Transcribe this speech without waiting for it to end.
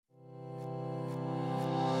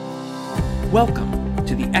Welcome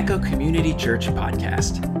to the Echo Community Church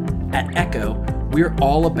podcast. At Echo, we're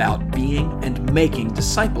all about being and making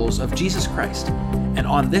disciples of Jesus Christ. And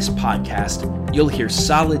on this podcast, you'll hear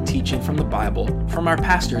solid teaching from the Bible from our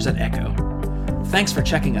pastors at Echo. Thanks for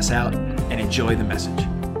checking us out and enjoy the message.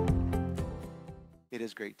 It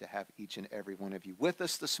is great to have each and every one of you with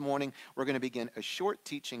us this morning. We're going to begin a short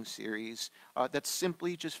teaching series that's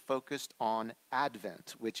simply just focused on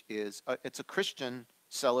Advent, which is it's a Christian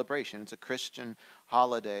celebration. It's a Christian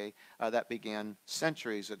holiday that began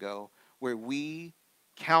centuries ago, where we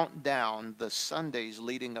count down the Sundays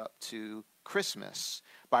leading up to Christmas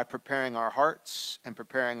by preparing our hearts and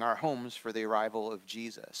preparing our homes for the arrival of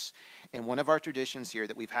Jesus. And one of our traditions here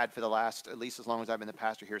that we've had for the last, at least as long as I've been the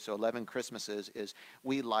pastor here, so 11 Christmases, is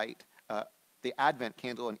we light the Advent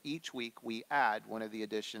candle, and each week we add one of the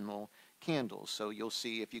additional candles. So you'll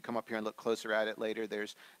see, if you come up here and look closer at it later,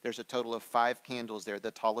 there's a total of 5 candles there.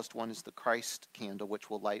 The tallest one is the Christ candle,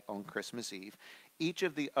 which we'll light on Christmas Eve. Each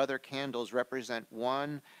of the other candles represent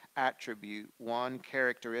one attribute, one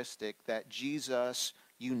characteristic that Jesus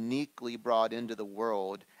uniquely brought into the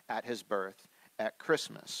world at his birth at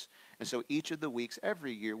Christmas. And so each of the weeks,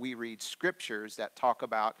 every year, we read scriptures that talk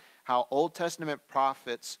about how Old Testament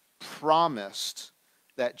prophets promised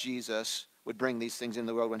that Jesus would bring these things in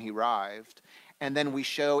the world when he arrived. And then we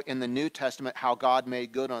show in the New Testament how God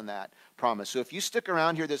made good on that promise. So if you stick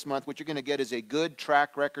around here this month, what you're going to get is a good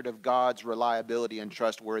track record of God's reliability and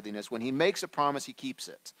trustworthiness. When he makes a promise, he keeps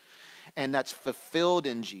it. And that's fulfilled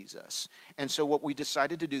in Jesus. And so what we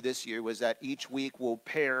decided to do this year was that each week we'll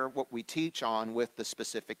pair what we teach on with the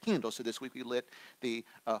specific candle. So this week we lit the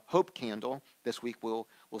hope candle. This week we'll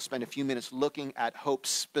spend a few minutes looking at hope,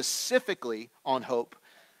 specifically on hope,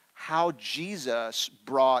 how Jesus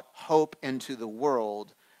brought hope into the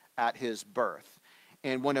world at his birth.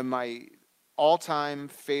 And one of my all-time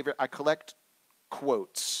favorite, I collect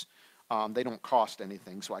quotes. They don't cost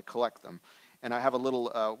anything, so I collect them. And I have a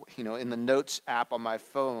little, in the notes app on my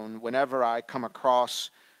phone, whenever I come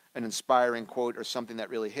across an inspiring quote or something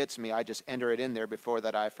that really hits me, I just enter it in there before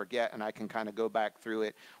that I forget, and I can kind of go back through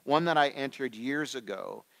it. One that I entered years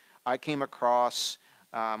ago, I came across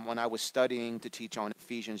when I was studying to teach on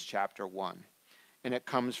Ephesians chapter 1. And it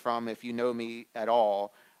comes from, if you know me at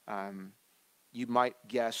all, you might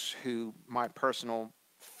guess who my personal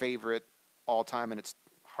favorite all-time, and it's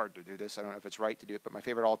hard to do this, I don't know if it's right to do it, but my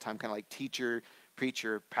favorite all-time kind of like teacher,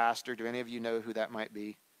 preacher, pastor, do any of you know who that might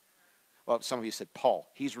be? Well, some of you said Paul.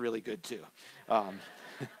 He's really good too. But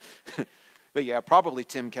yeah, probably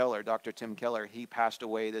Tim Keller, Dr. Tim Keller. He passed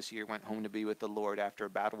away this year, went home to be with the Lord after a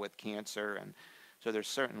battle with cancer, and so there's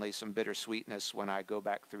certainly some bittersweetness when I go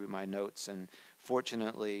back through my notes. And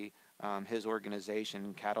fortunately, his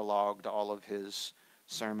organization cataloged all of his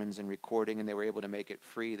sermons and recording, and they were able to make it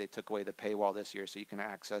free. They took away the paywall this year, so you can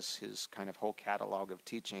access his kind of whole catalog of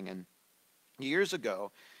teaching. And years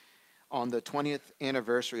ago, on the 20th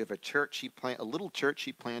anniversary of a little church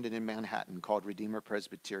he planted in Manhattan called Redeemer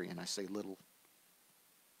Presbyterian. I say little.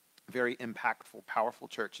 Very impactful, powerful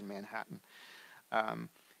church in Manhattan.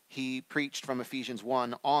 He preached from Ephesians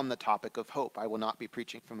 1 on the topic of hope. I will not be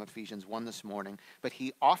preaching from Ephesians 1 this morning, but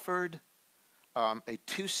he offered a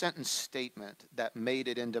 2-sentence statement that made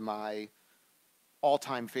it into my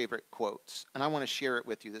all-time favorite quotes. And I want to share it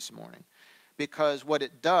with you this morning, because what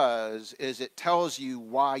it does is it tells you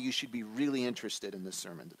why you should be really interested in this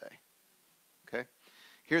sermon today. Okay?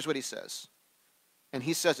 Here's what he says. And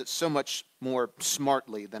he says it so much more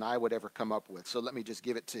smartly than I would ever come up with. So let me just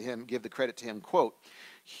give the credit to him. Quote,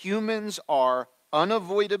 "Humans are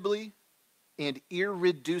unavoidably and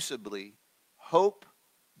irreducibly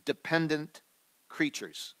hope-dependent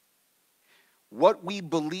creatures. What we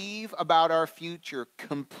believe about our future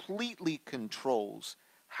completely controls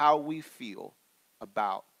how we feel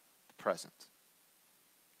about the present."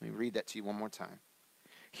 Let me read that to you one more time.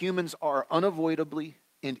 Humans are unavoidably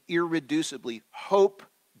and irreducibly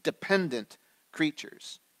hope-dependent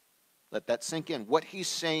creatures. Let that sink in. What he's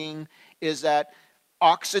saying is that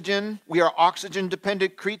we are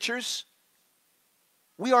oxygen-dependent creatures.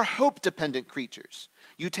 We are hope-dependent creatures.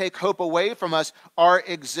 You take hope away from us, our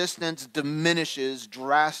existence diminishes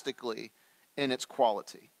drastically in its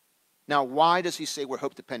quality. Now, why does he say we're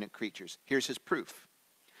hope-dependent creatures? Here's his proof.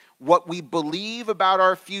 What we believe about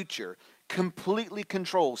our future completely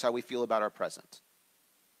controls how we feel about our present.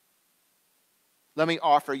 Let me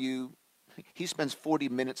offer you, he spends 40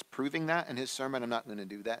 minutes proving that in his sermon. I'm not going to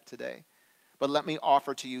do that today. But let me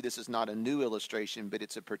offer to you, this is not a new illustration, but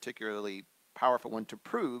it's a particularly powerful one to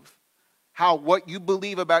prove how what you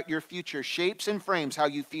believe about your future shapes and frames how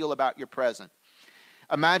you feel about your present.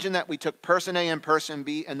 Imagine that we took person A and person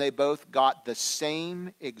B, and they both got the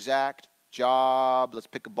same exact job. Let's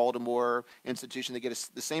pick a Baltimore institution. They get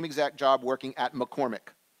the same exact job working at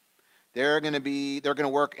McCormick. They're going to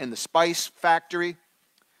work in the spice factory,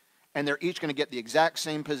 and they're each going to get the exact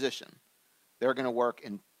same position. They're going to work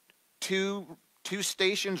in two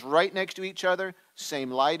stations right next to each other,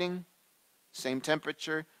 same lighting, same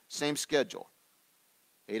temperature, same schedule.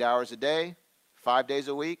 8 hours a day, 5 days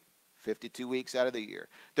a week, 52 weeks out of the year.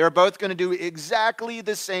 They're both going to do exactly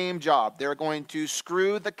the same job. They're going to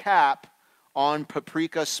screw the cap on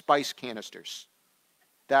paprika spice canisters.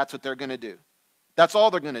 That's what they're going to do. That's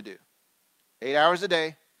all they're going to do. 8 hours a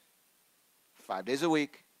day, 5 days a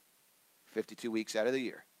week, 52 weeks out of the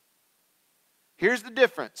year. Here's the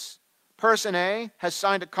difference. Person A has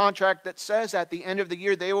signed a contract that says at the end of the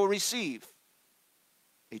year they will receive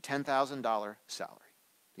a $10,000 salary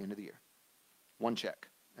at the end of the year. One check,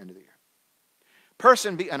 end of the year.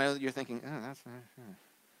 Person B, I know you're thinking, oh, that's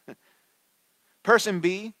not. Person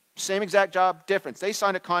B, same exact job, difference. They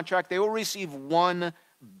signed a contract, they will receive $1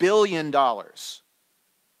 billion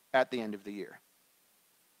at the end of the year.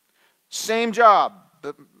 Same job,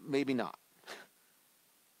 but maybe not.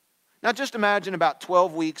 Now just imagine about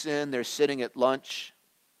 12 weeks in, they're sitting at lunch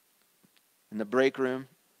in the break room.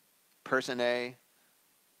 Person A,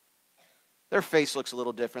 their face looks a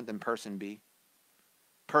little different than person B.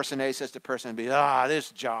 Person A says to person B, this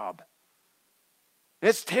job,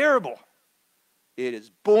 it's terrible. It is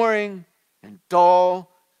boring and dull,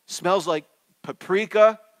 smells like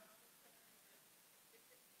paprika.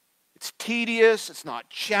 It's tedious, it's not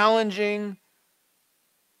challenging.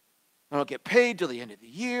 I don't get paid till the end of the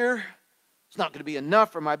year. It's not going to be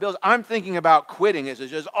enough for my bills. I'm thinking about quitting. This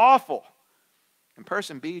is just awful. And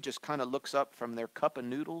person B just kind of looks up from their cup of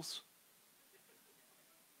noodles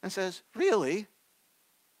and says, really?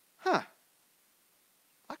 I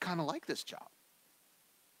kind of like this job.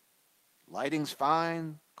 Lighting's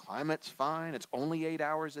fine, climate's fine, it's only 8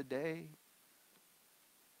 hours a day.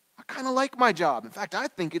 I kind of like my job. In fact, I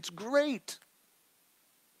think it's great.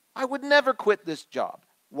 I would never quit this job.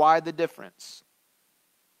 Why the difference?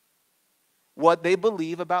 What they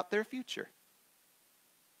believe about their future.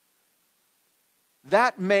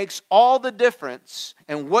 That makes all the difference,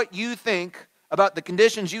 and what you think about the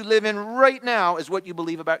conditions you live in right now is what you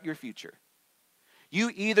believe about your future. You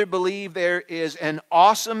either believe there is an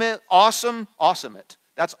awesome,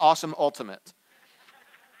 that's awesome ultimate.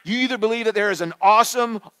 You either believe that there is an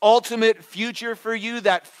awesome ultimate future for you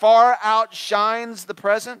that far outshines the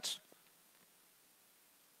present,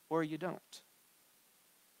 or you don't.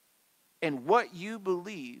 And what you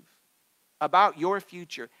believe about your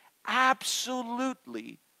future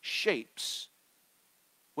absolutely shapes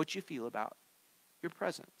what you feel about your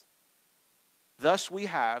present. Thus, we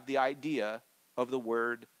have the idea of the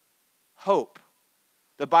word hope.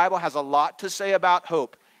 The Bible has a lot to say about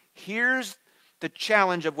hope. Here's the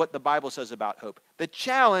challenge of what the Bible says about hope. The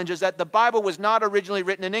challenge is that the Bible was not originally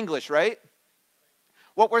written in English, right?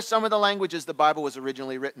 What were some of the languages the Bible was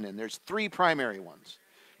originally written in? There's three primary ones.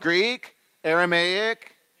 Greek,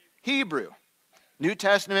 Aramaic, Hebrew. New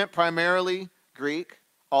Testament, primarily Greek.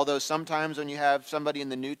 Although sometimes when you have somebody in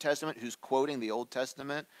the New Testament who's quoting the Old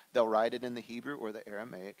Testament, they'll write it in the Hebrew or the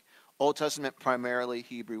Aramaic. Old Testament, primarily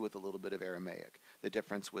Hebrew with a little bit of Aramaic. The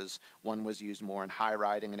difference was one was used more in high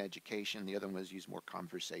writing and education, the other one was used more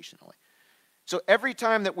conversationally. So every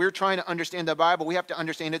time that we're trying to understand the Bible, we have to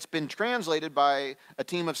understand it's been translated by a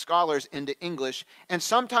team of scholars into English, and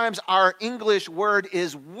sometimes our English word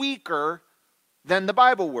is weaker than the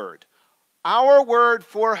Bible word. Our word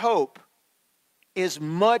for hope is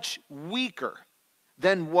much weaker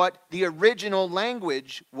than what the original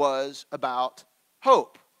language was about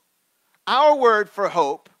hope. Our word for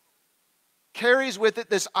hope carries with it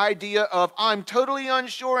this idea of I'm totally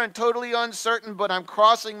unsure and totally uncertain, but I'm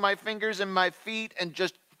crossing my fingers and my feet and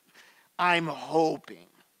just I'm hoping.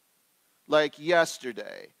 Like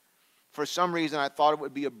yesterday, for some reason I thought it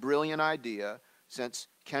would be a brilliant idea, since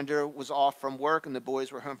Kendra was off from work and the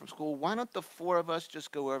boys were home from school, why don't the four of us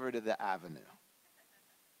just go over to the Avenue?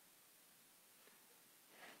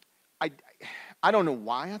 I don't know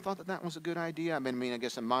why I thought that was a good idea. I mean, I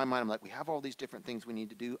guess in my mind, I'm like, we have all these different things we need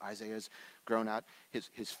to do. Isaiah's grown out.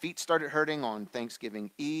 His feet started hurting on Thanksgiving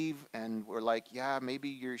Eve, and we're like, yeah, maybe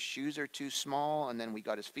your shoes are too small. And then we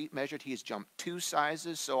got his feet measured. He has jumped 2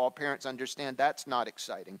 sizes, so all parents understand that's not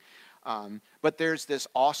exciting. But there's this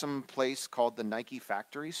awesome place called the Nike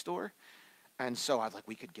Factory Store. And so I was like,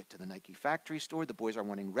 we could get to the Nike factory store. The boys are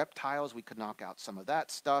wanting reptiles. We could knock out some of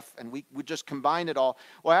that stuff. And we would just combine it all.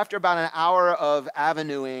 Well, after about an hour of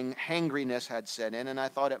avenuing, hangriness had set in. And I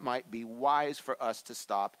thought it might be wise for us to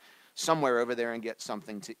stop somewhere over there and get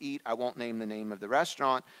something to eat. I won't name the name of the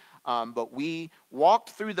restaurant. But we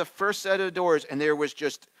walked through the first set of doors. And there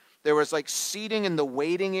was like seating in the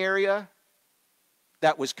waiting area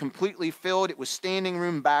that was completely filled. It was standing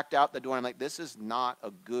room backed out the door. I'm like, this is not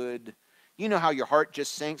a good... You know how your heart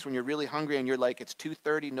just sinks when you're really hungry and you're like, it's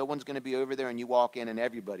 2:30, no one's going to be over there, and you walk in and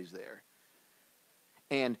everybody's there.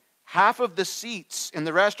 And half of the seats in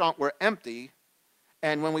the restaurant were empty.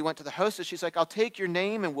 And when we went to the hostess, she's like, I'll take your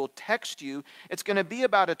name and we'll text you. It's going to be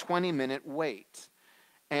about a 20-minute wait.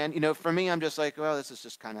 And, for me, I'm just like, well, this is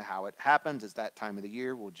just kind of how it happens. It's that time of the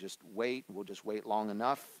year. We'll just wait. We'll just wait long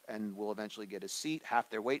enough, and we'll eventually get a seat. Half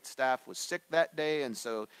their wait staff was sick that day, and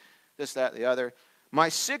so this, that, the other. My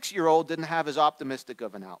 6-year-old didn't have as optimistic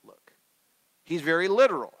of an outlook. He's very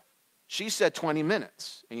literal. She said 20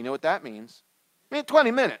 minutes. And you know what that means? 20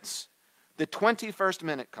 minutes. The 21st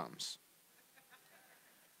minute comes.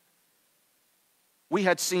 We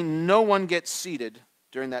had seen no one get seated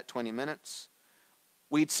during that 20 minutes.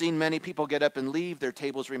 We'd seen many people get up and leave. Their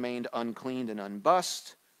tables remained uncleaned and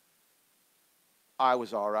unbussed. I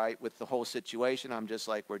was all right with the whole situation. I'm just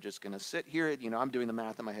like, we're just going to sit here. I'm doing the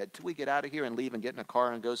math in my head. Till we get out of here and leave and get in a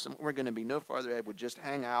car and go somewhere, we're going to be no farther ahead. We'll just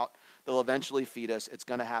hang out. They'll eventually feed us. It's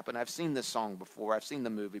going to happen. I've seen this song before. I've seen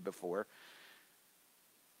the movie before.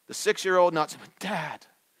 The 6-year-old not saying, Dad,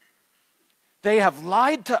 they have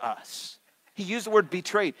lied to us. He used the word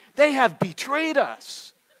betrayed. They have betrayed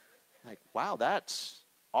us. Like, wow, that's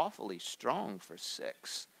awfully strong for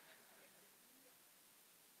 6.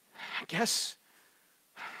 I guess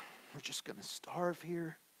we're just going to starve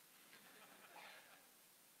here.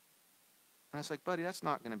 And I was like, buddy, that's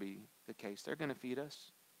not going to be the case. They're going to feed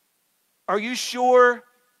us. Are you sure? And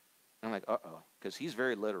I'm like, uh-oh, because he's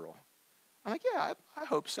very literal. I'm like, yeah, I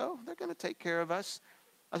hope so. They're going to take care of us.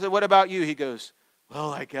 I said, what about you? He goes,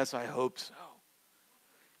 well, I guess I hope so.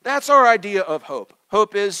 That's our idea of hope.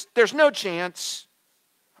 Hope is there's no chance.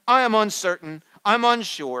 I am uncertain. I'm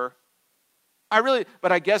unsure.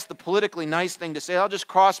 But I guess the politically nice thing to say, I'll just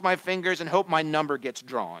cross my fingers and hope my number gets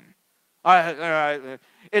drawn.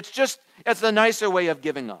 It's the nicer way of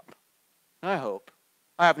giving up. I hope.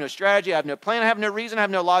 I have no strategy, I have no plan, I have no reason, I have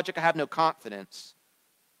no logic, I have no confidence.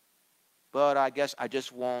 But I guess I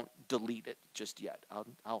just won't delete it just yet.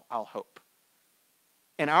 I'll hope.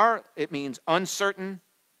 And it means uncertain,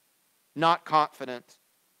 not confident,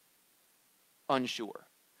 unsure.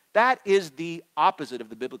 That is the opposite of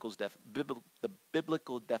the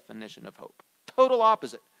biblical definition of hope. Total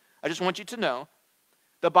opposite. I just want you to know,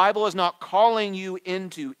 the Bible is not calling you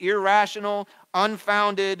into irrational,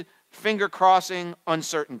 unfounded, finger-crossing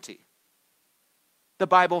uncertainty. The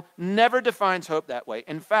Bible never defines hope that way.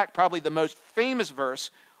 In fact, probably the most famous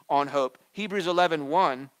verse on hope, Hebrews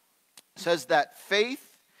 11:1, says that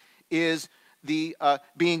faith is the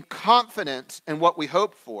being confident in what we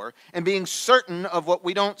hope for and being certain of what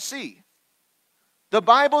we don't see. The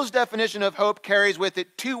Bible's definition of hope carries with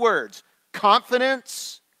it 2 words,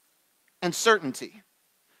 confidence and certainty.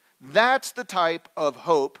 That's the type of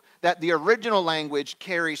hope that the original language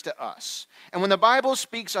carries to us. And when the Bible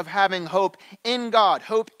speaks of having hope in God,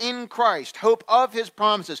 hope in Christ, hope of His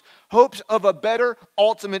promises, hopes of a better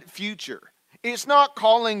ultimate future, it's not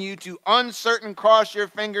calling you to uncertain, cross your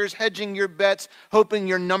fingers, hedging your bets, hoping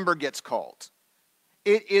your number gets called.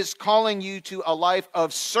 It is calling you to a life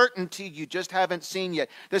of certainty you just haven't seen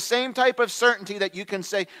yet. The same type of certainty that you can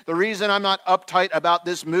say, the reason I'm not uptight about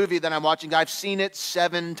this movie that I'm watching, I've seen it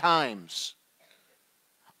 7 times.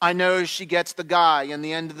 I know she gets the guy in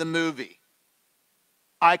the end of the movie.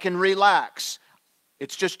 I can relax.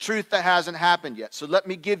 It's just truth that hasn't happened yet. So let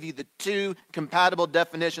me give you the 2 compatible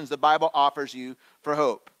definitions the Bible offers you for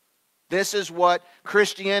hope. This is what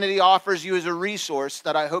Christianity offers you as a resource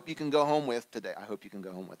that I hope you can go home with today. I hope you can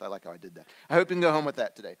go home with. I like how I did that. I hope you can go home with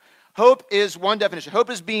that today. Hope is one definition. Hope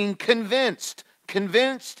is being convinced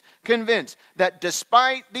that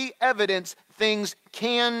despite the evidence, things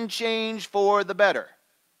can change for the better.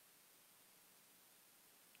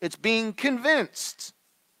 It's being convinced.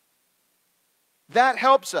 That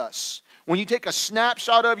helps us. When you take a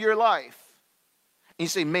snapshot of your life and you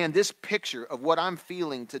say, man, this picture of what I'm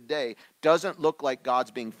feeling today doesn't look like God's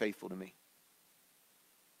being faithful to me.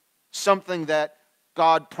 Something that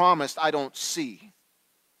God promised I don't see.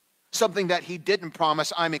 Something that He didn't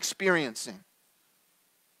promise I'm experiencing.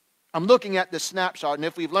 I'm looking at this snapshot, and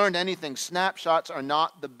if we've learned anything, snapshots are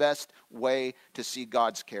not the best way to see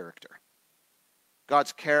God's character.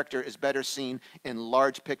 God's character is better seen in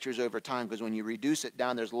large pictures over time, because when you reduce it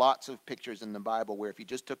down, there's lots of pictures in the Bible where if you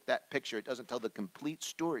just took that picture, it doesn't tell the complete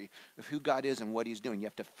story of who God is and what he's doing. You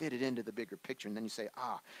have to fit it into the bigger picture, and then you say,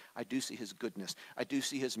 I do see his goodness. I do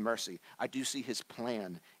see his mercy. I do see his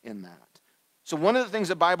plan in that. So one of the things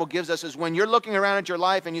the Bible gives us is when you're looking around at your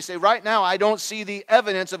life and you say, right now, I don't see the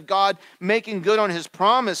evidence of God making good on his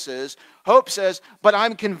promises, hope says, but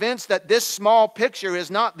I'm convinced that this small picture is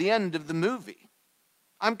not the end of the movie.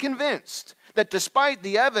 I'm convinced that despite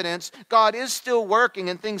the evidence, God is still working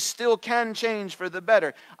and things still can change for the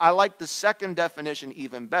better. I like the second definition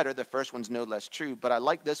even better. The first one's no less true, but I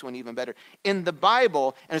like this one even better. In the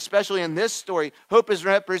Bible, and especially in this story, hope is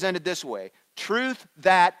represented this way: truth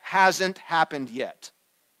that hasn't happened yet.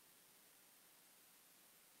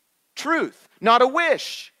 Truth, not a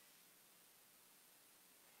wish,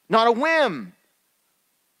 not a whim,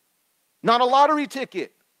 not a lottery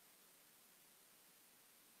ticket.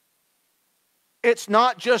 It's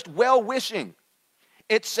not just well-wishing.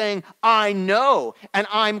 It's saying, I know and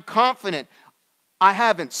I'm confident. I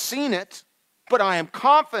haven't seen it, but I am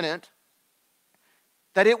confident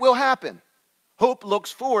that it will happen. Hope looks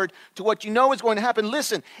forward to what you know is going to happen.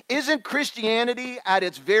 Listen, isn't Christianity at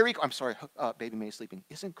its very... I'm sorry, baby May's sleeping.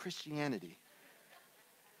 Isn't Christianity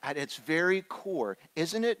at its very core,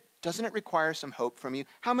 doesn't it require some hope from you?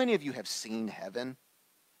 How many of you have seen heaven?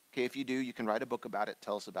 Okay, if you do, you can write a book about it,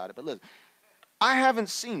 tell us about it. But listen, I haven't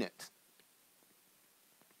seen it.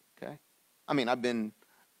 Okay? I mean, I've been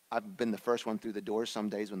the first one through the door some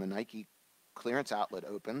days when the Nike clearance outlet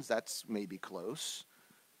opens. That's maybe close.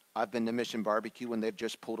 I've been to Mission Barbecue when they've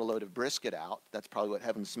just pulled a load of brisket out. That's probably what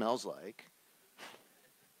heaven smells like.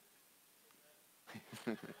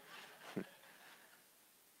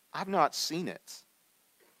 I've not seen it.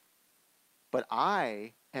 But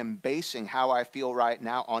I am basing how I feel right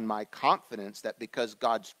now on my confidence that because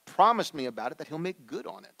God's promised me about it, that he'll make good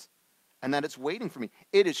on it. And that it's waiting for me.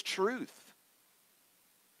 It is truth.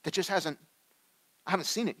 That just I haven't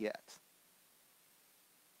seen it yet.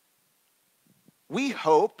 We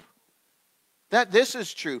hope that this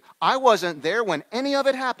is true. I wasn't there when any of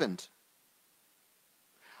it happened.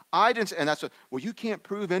 I didn't, and that's well, you can't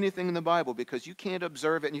prove anything in the Bible because you can't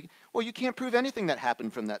observe it. Well, you can't prove anything that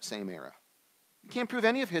happened from that same era. You can't prove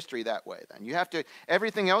any of history that way then. You have to,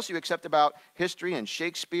 everything else you accept about history and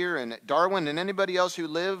Shakespeare and Darwin and anybody else who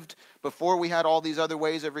lived before we had all these other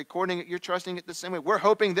ways of recording it, you're trusting it the same way. We're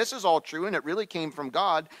hoping this is all true and it really came from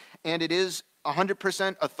God and it is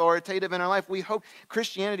 100% authoritative in our life. We hope.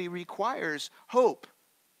 Christianity requires hope,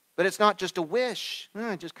 but it's not just a wish.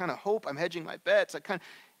 I just kind of hope. I'm hedging my bets.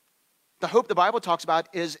 The hope the Bible talks about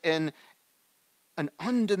is an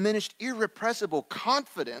undiminished, irrepressible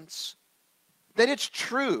confidence that it's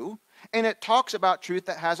true, and it talks about truth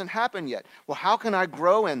that hasn't happened yet. Well, how can I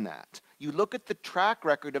grow in that? You look at the track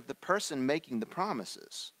record of the person making the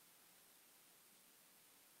promises.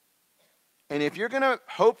 And if you're going to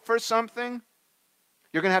hope for something,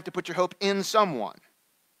 you're going to have to put your hope in someone.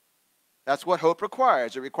 That's what hope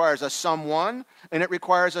requires. It requires a someone, and it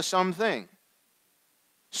requires a something.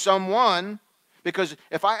 Someone, because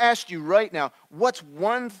if I asked you right now, what's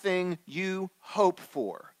one thing you hope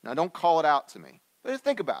for? Now, don't call it out to me, but just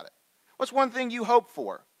think about it. What's one thing you hope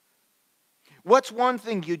for? What's one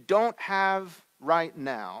thing you don't have right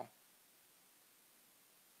now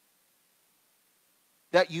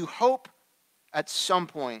that you hope at some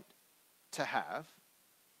point to have?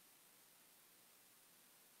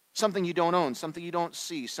 Something you don't own, something you don't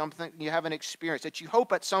see, something you haven't experienced, that you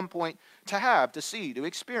hope at some point to have, to see, to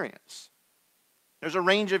experience. There's a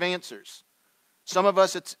range of answers. Some of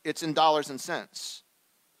us, it's in dollars and cents.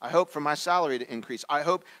 I hope for my salary to increase. I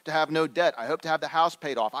hope to have no debt. I hope to have the house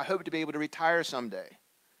paid off. I hope to be able to retire someday.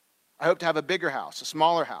 I hope to have a bigger house, a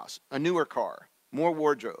smaller house, a newer car, more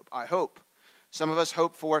wardrobe. I hope. Some of us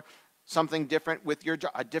hope for something different with your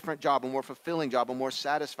job, a different job, a more fulfilling job, a more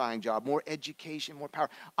satisfying job, more education, more power.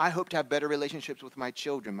 I hope to have better relationships with my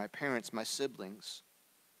children, my parents, my siblings.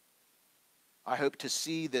 I hope to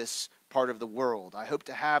see this part of the world. I hope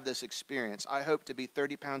to have this experience. I hope to be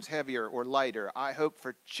 30 pounds heavier or lighter. I hope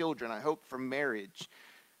for children. I hope for marriage.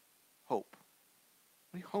 Hope.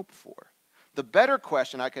 What do you hope for? The better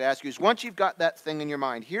question I could ask you is, once you've got that thing in your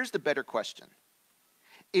mind, here's the better question.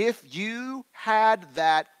 If you had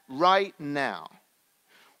that right now,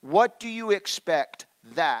 what do you expect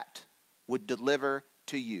that would deliver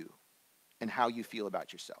to you and how you feel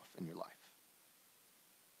about yourself in your life?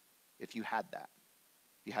 If you had that.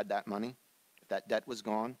 If you had that money, if that debt was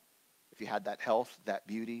gone, if you had that health, that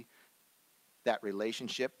beauty, that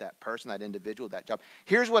relationship, that person, that individual, that job.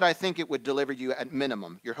 Here's what I think it would deliver you at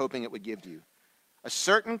minimum. You're hoping it would give you. A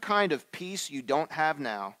certain kind of peace you don't have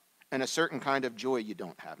now, and a certain kind of joy you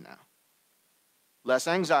don't have now. Less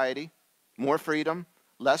anxiety, more freedom,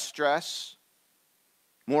 less stress,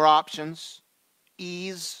 more options,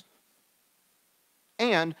 ease,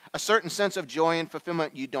 and a certain sense of joy and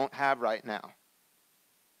fulfillment you don't have right now.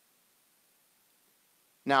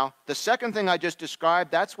 Now, the second thing I just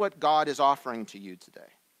described, that's what God is offering to you today.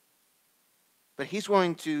 But he's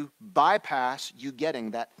willing to bypass you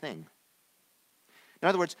getting that thing. In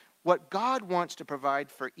other words, what God wants to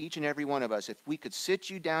provide for each and every one of us, if we could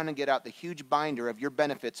sit you down and get out the huge binder of your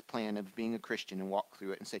benefits plan of being a Christian and walk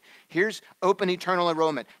through it and say, here's open eternal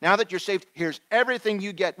enrollment. Now that you're saved, here's everything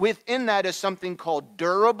you get. Within that is something called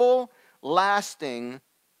durable, lasting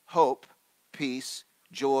hope, peace,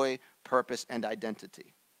 joy, purpose, and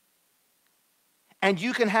identity. And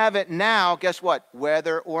you can have it now, guess what?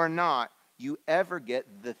 Whether or not you ever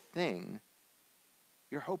get the thing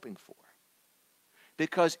you're hoping for.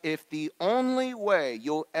 Because if the only way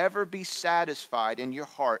you'll ever be satisfied in your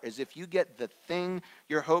heart is if you get the thing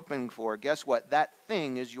you're hoping for, guess what? That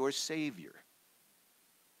thing is your Savior.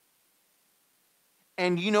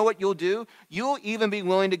 And you know what you'll do? You'll even be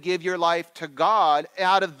willing to give your life to God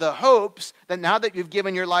out of the hopes that now that you've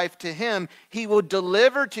given your life to Him, He will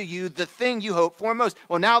deliver to you the thing you hope for most.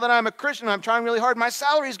 Well, now that I'm a Christian, I'm trying really hard, my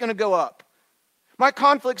salary is going to go up. My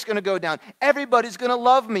conflict's going to go down. Everybody's going to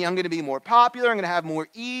love me. I'm going to be more popular. I'm going to have more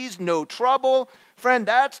ease, no trouble. Friend,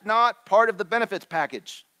 that's not part of the benefits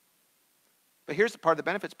package. But here's the part of the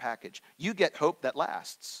benefits package. You get hope that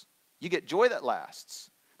lasts. You get joy that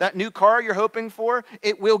lasts. That new car you're hoping for,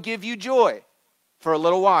 it will give you joy for a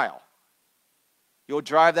little while. You'll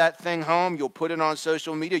drive that thing home. You'll put it on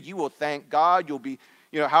social media. You will thank God. You'll be,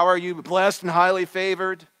 how are you? Blessed and highly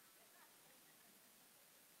favored.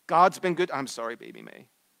 God's been good. I'm sorry, baby May.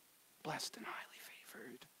 Blessed and highly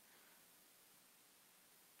favored.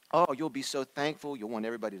 Oh, you'll be so thankful. You'll want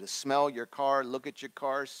everybody to smell your car, look at your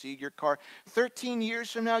car, see your car. 13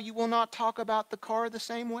 years from now, you will not talk about the car the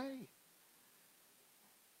same way.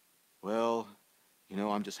 Well,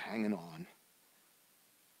 I'm just hanging on.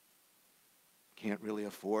 Can't really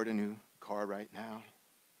afford a new car right now.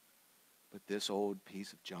 But this old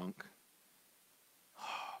piece of junk,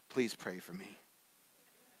 please pray for me.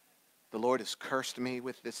 The Lord has cursed me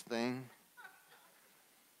with this thing.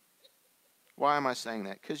 Why am I saying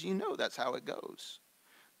that? Because that's how it goes.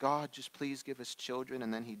 God, just please give us children,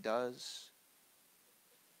 and then He does.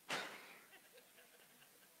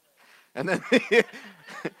 And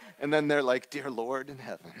then they're like, dear Lord in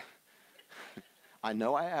heaven, I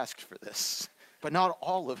know I asked for this, but not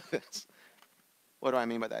all of this. What do I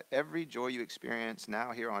mean by that? Every joy you experience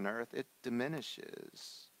now here on earth, it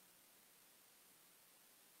diminishes.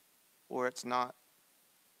 Or it's not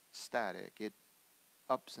static. It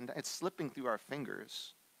ups and downs. It's slipping through our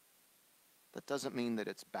fingers. That doesn't mean that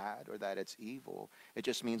it's bad or that it's evil. It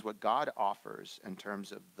just means what God offers in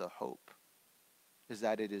terms of the hope is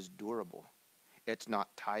that it is durable. It's not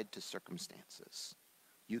tied to circumstances.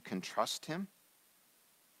 You can trust Him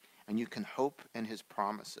and you can hope in His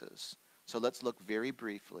promises. So let's look very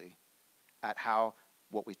briefly at how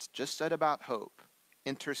what we just said about hope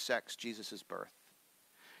intersects Jesus' birth.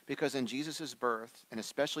 Because in Jesus' birth, and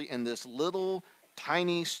especially in this little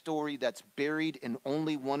tiny story that's buried in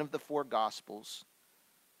only one of the four Gospels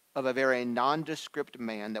of a very nondescript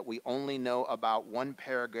man that we only know about one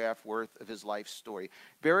paragraph worth of his life story,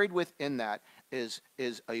 buried within that is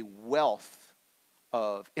a wealth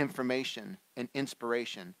of information and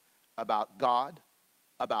inspiration about God,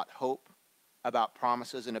 about hope, about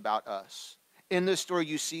promises, and about us. In this story,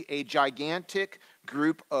 you see a gigantic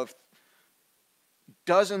group of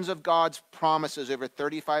dozens of God's promises over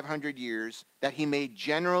 3,500 years that He made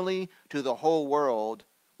generally to the whole world.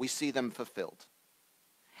 We see them fulfilled.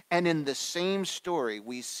 And in the same story,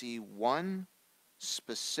 we see one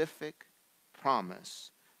specific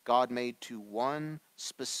promise God made to one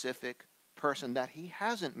specific person that He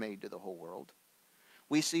hasn't made to the whole world.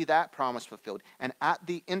 We see that promise fulfilled. And at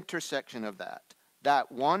the intersection of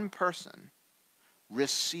that one person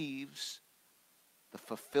receives the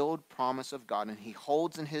fulfilled promise of God, and he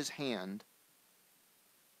holds in his hand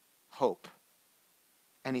hope.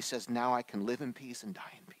 And he says, now I can live in peace and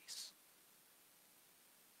die in peace.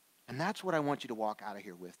 And that's what I want you to walk out of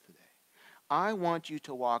here with today. I want you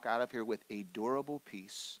to walk out of here with a durable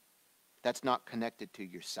peace that's not connected to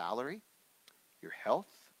your salary, your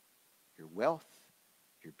health, your wealth,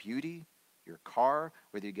 your beauty, your car,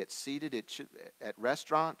 whether you get seated at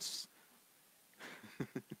restaurants.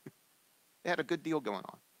 They had a good deal going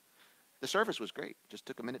on. The service was great. Just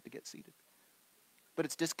took a minute to get seated. But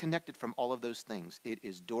it's disconnected from all of those things. It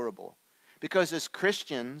is durable Because as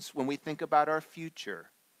Christians, when we think about our future,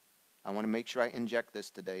 I want to make sure I inject this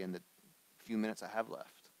today in the few minutes I have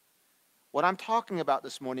left. What I'm talking about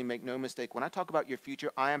this morning, make no mistake, when I talk about your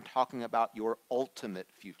future, I am talking about your ultimate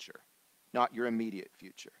future, not your immediate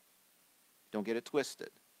future. Don't get it twisted.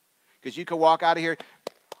 Because you could walk out of here,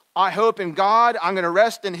 I hope in God, I'm going to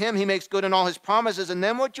rest in Him, He makes good in all His promises, and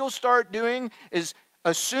then what you'll start doing is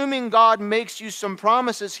assuming God makes you some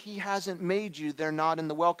promises He hasn't made you, they're not in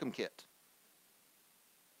the welcome kit.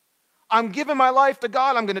 I'm giving my life to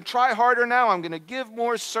God. I'm going to try harder now. I'm going to give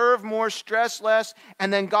more, serve more, stress less.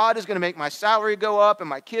 And then God is going to make my salary go up and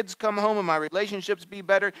my kids come home and my relationships be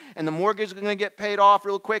better and the mortgage is going to get paid off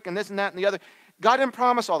real quick and this and that and the other. God didn't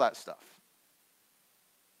promise all that stuff.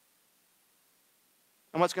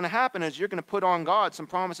 And what's going to happen is you're going to put on God some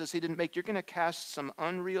promises He didn't make. You're going to cast some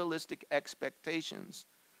unrealistic expectations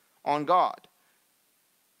on God.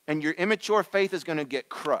 And your immature faith is going to get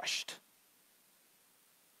crushed.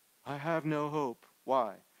 I have no hope.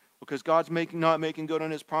 Why? Because God's not making good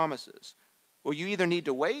on His promises. Well, you either need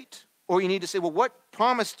to wait or you need to say, well, what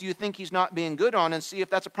promise do you think He's not being good on, and see if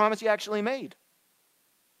that's a promise He actually made?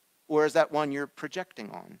 Or is that one you're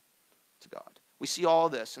projecting on to God? We see all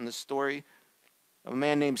this in the story of a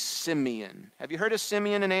man named Simeon. Have you heard of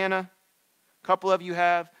Simeon and Anna? A couple of you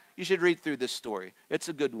have. You should read through this story. It's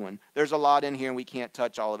a good one. There's a lot in here and we can't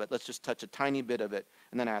touch all of it. Let's just touch a tiny bit of it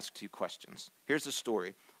and then ask 2 questions. Here's the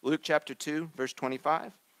story. Luke chapter 2, verse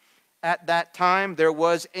 25. At that time there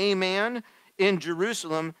was a man in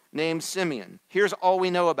Jerusalem named Simeon. Here's all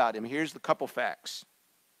we know about him. Here's the couple facts.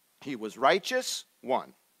 He was righteous,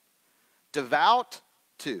 1. Devout,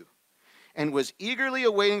 2. And was eagerly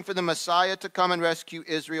awaiting for the Messiah to come and rescue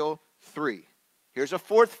Israel, 3. Here's a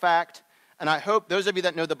 4th fact, and I hope those of you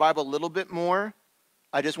that know the Bible a little bit more,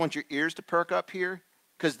 I just want your ears to perk up here,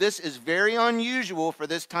 because this is very unusual for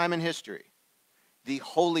this time in history. The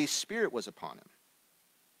Holy Spirit was upon him.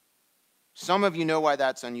 Some of you know why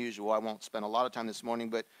that's unusual. I won't spend a lot of time this morning,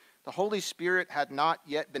 but the Holy Spirit had not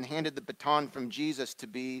yet been handed the baton from Jesus to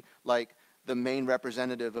be like the main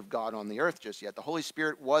representative of God on the earth just yet. The Holy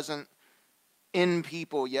Spirit wasn't in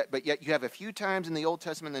people yet, but yet you have a few times in the Old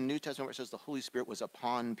Testament and the New Testament where it says the Holy Spirit was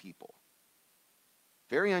upon people.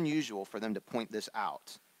 Very unusual for them to point this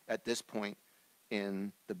out at this point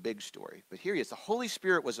in the big story. But here he is. The Holy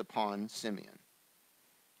Spirit was upon Simeon.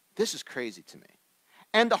 This is crazy to me.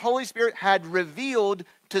 And the Holy Spirit had revealed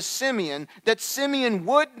to Simeon that Simeon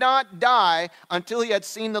would not die until he had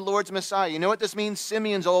seen the Lord's Messiah. You know what this means?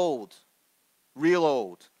 Simeon's old. Real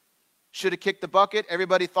old. Should have kicked the bucket.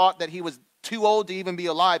 Everybody thought that he was too old to even be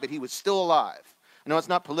alive, but he was still alive. I know it's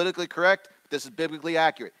not politically correct, but this is biblically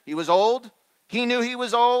accurate. He was old. He knew he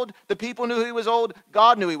was old. The people knew he was old.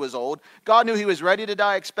 God knew he was old. God knew he was ready to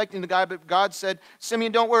die, expecting to die, but God said,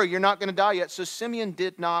 Simeon, don't worry, you're not going to die yet. So Simeon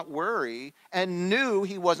did not worry and knew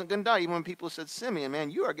he wasn't going to die. Even when people said, Simeon, man,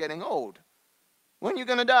 you are getting old. When are you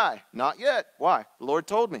going to die? Not yet. Why? The Lord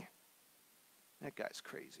told me. That guy's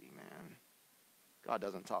crazy, man. God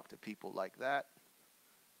doesn't talk to people like that.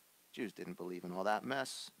 Jews didn't believe in all that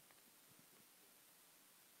mess.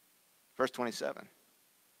 Verse 27.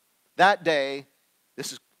 That day,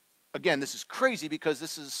 this is crazy because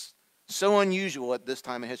this is so unusual at this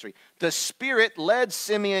time in history. The Spirit led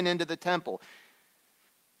Simeon into the temple.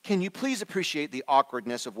 Can you please appreciate the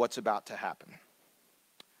awkwardness of what's about to happen?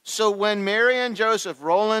 So when Mary and Joseph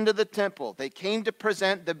roll into the temple, they came to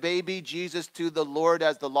present the baby Jesus to the Lord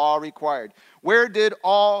as the law required. Where did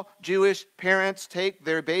all Jewish parents take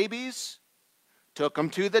their babies? Took them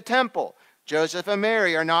to the temple. Joseph and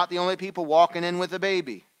Mary are not the only people walking in with a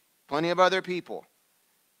baby. Plenty of other people.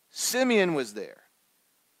 Simeon was there.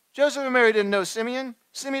 Joseph and Mary didn't know Simeon.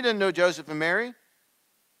 Simeon didn't know Joseph and Mary.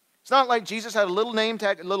 It's not like Jesus had a little name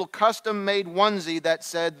tag, a little custom-made onesie that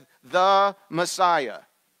said, the Messiah.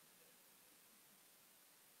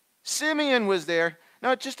 Simeon was there.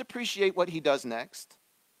 Now, just appreciate what he does next.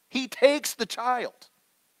 He takes the child.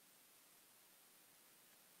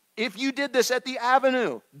 If you did this at the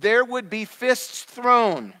Avenue, there would be fists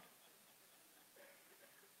thrown.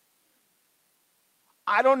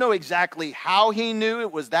 I don't know exactly how he knew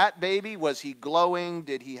it was that baby. Was he glowing?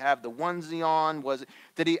 Did he have the onesie on?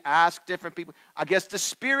 Did he ask different people? I guess the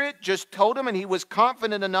Spirit just told him, and he was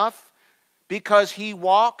confident enough because he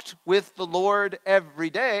walked with the Lord every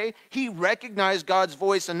day. He recognized God's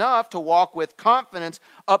voice enough to walk with confidence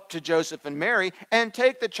up to Joseph and Mary and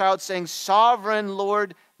take the child, saying, Sovereign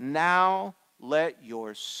Lord, now let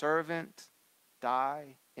your servant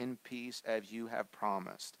die in peace as you have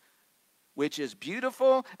promised. Which is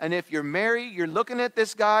beautiful. And if you're Mary, you're looking at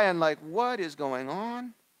this guy and like, what is going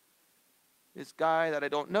on? This guy that I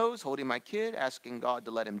don't know is holding my kid, asking God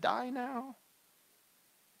to let him die now.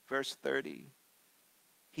 Verse 30,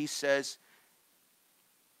 he says,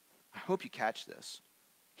 I hope you catch this.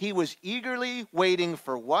 He was eagerly waiting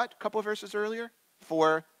for what? A couple of verses earlier?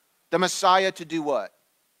 For the Messiah to do what?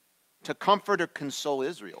 To comfort or console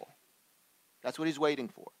Israel. That's what he's waiting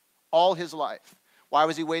for. All his life. Why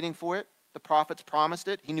was he waiting for it? The prophets promised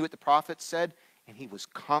it. He knew what the prophets said, and he was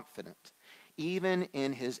confident. Even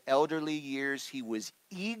in his elderly years, he was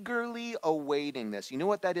eagerly awaiting this. You know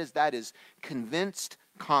what that is? That is convinced,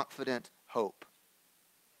 confident hope.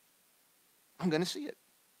 I'm going to see it.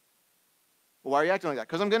 Well, why are you acting like that?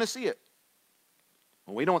 Because I'm going to see it.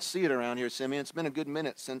 Well, we don't see it around here, Simeon. It's been a good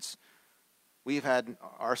minute since we've had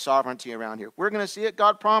our sovereignty around here. We're going to see it.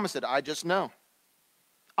 God promised it. I just know.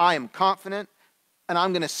 I am confident, and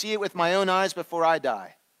I'm going to see it with my own eyes before I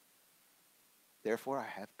die. Therefore, I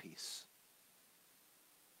have peace.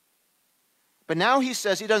 But now he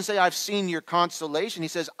says, he doesn't say, I've seen your consolation. He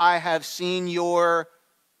says, I have seen your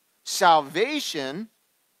salvation.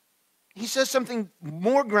 He says something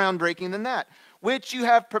more groundbreaking than that, which you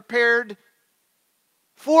have prepared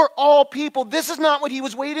for all people. This is not what he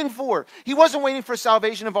was waiting for. He wasn't waiting for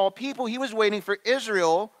salvation of all people. He was waiting for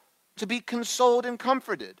Israel to be consoled and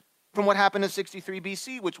comforted from what happened in 63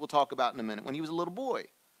 BC, which we'll talk about in a minute, when he was a little boy.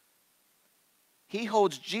 He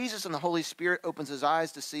holds Jesus, and the Holy Spirit opens his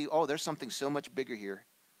eyes to see, oh, there's something so much bigger here.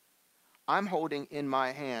 I'm holding in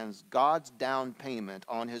my hands God's down payment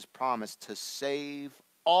on his promise to save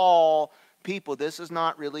all people. This is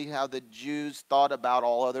not really how the Jews thought about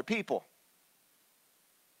all other people.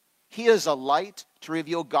 He is a light to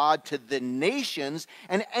reveal God to the nations,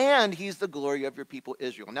 and he's the glory of your people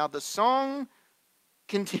Israel. Now the song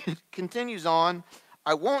continues on.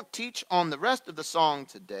 I won't teach on the rest of the song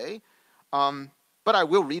today, but I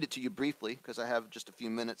will read it to you briefly because I have just a few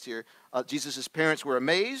minutes here. Jesus' parents were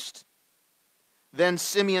amazed. Then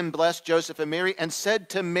Simeon blessed Joseph and Mary and said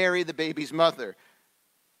to Mary, the baby's mother,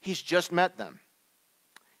 he's just met them.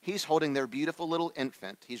 He's holding their beautiful little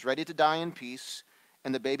infant. He's ready to die in peace,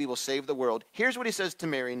 and the baby will save the world. Here's what he says to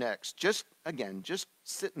Mary next. Just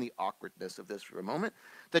sit in the awkwardness of this for a moment.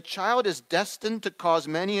 The child is destined to cause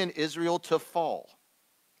many in Israel to fall,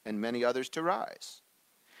 and many others to rise.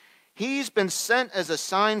 He's been sent as a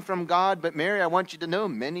sign from God, but Mary, I want you to know,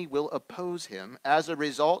 many will oppose him. As a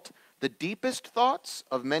result, the deepest thoughts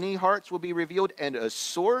of many hearts will be revealed, and a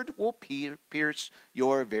sword will pierce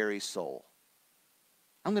your very soul.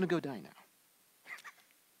 I'm going to go die now.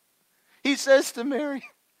 He says to Mary,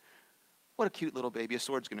 what a cute little baby, a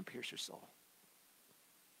sword's going to pierce your soul.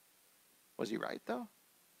 Was he right, though?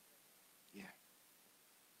 Yeah.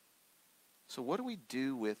 So what do we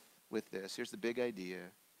do with this? Here's the big idea.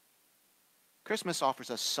 Christmas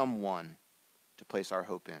offers us someone to place our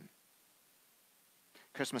hope in.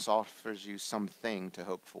 Christmas offers you something to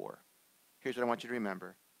hope for. Here's what I want you to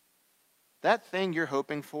remember. That thing you're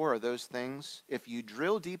hoping for, or those things, if you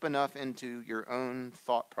drill deep enough into your own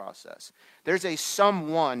thought process, there's a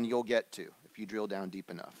someone you'll get to if you drill down deep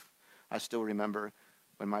enough. I still remember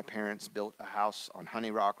when my parents built a house on Honey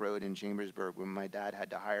Rock Road in Chambersburg, when my dad had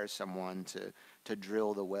to hire someone to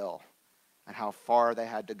drill the well, and how far they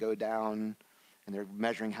had to go down, and they're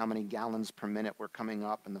measuring how many gallons per minute were coming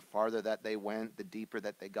up, and the farther that they went, the deeper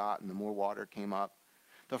that they got, and the more water came up.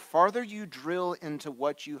 The farther you drill into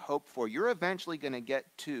what you hope for, you're eventually going to get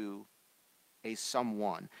to a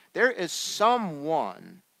someone. There is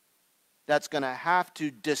someone that's going to have to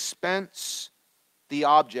dispense the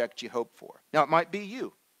object you hope for. Now, it might be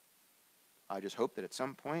you. I just hope that at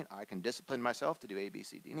some point I can discipline myself to do A, B,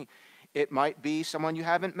 C, D, and E. It might be someone you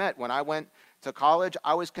haven't met. When I went to college,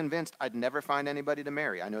 I was convinced I'd never find anybody to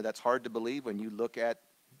marry. I know that's hard to believe when you look at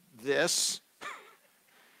this.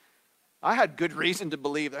 I had good reason to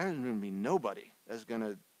believe there's going to be nobody that's going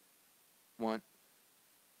to want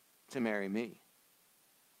to marry me.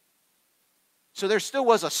 So there still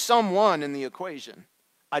was a someone in the equation.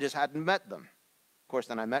 I just hadn't met them. Of course,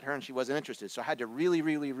 then I met her and she wasn't interested. So I had to really,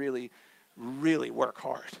 really, really, really work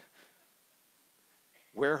hard.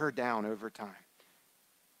 Wear her down over time.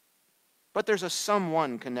 But there's a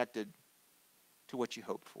someone connected to what you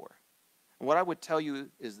hope for. And what I would tell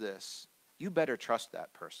you is this. You better trust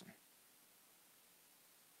that person.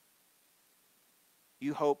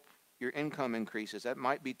 You hope your income increases. That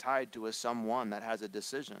might be tied to a someone that has a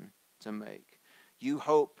decision to make. You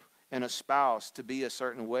hope in a spouse to be a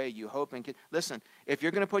certain way. You hope in kids. Listen, if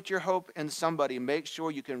you're going to put your hope in somebody, make sure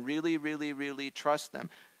you can really, really, really trust them.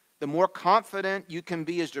 The more confident you can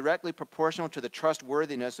be is directly proportional to the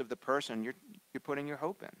trustworthiness of the person you're putting your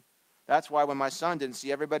hope in. That's why when my son didn't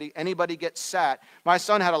see anybody get sat, my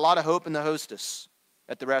son had a lot of hope in the hostess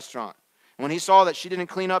at the restaurant. And when he saw that she didn't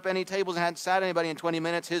clean up any tables and hadn't sat anybody in 20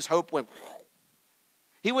 minutes, his hope went.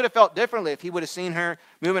 He would have felt differently if he would have seen her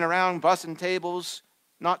moving around, bussing tables,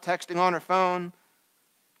 not texting on her phone.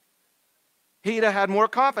 He'd have had more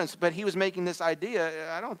confidence, but he was making this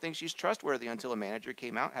idea, I don't think she's trustworthy, until a manager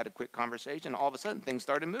came out, had a quick conversation, and all of a sudden things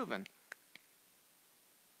started moving.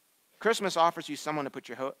 Christmas offers you someone to put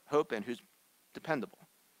your hope in who's dependable.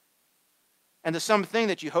 And the something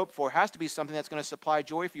that you hope for has to be something that's going to supply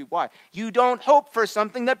joy for you. Why? You don't hope for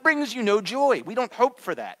something that brings you no joy. We don't hope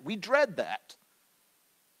for that. We dread that.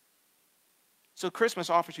 So Christmas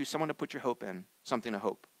offers you someone to put your hope in, something to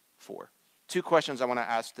hope for. 2 questions I want to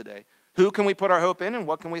ask today. Who can we put our hope in, and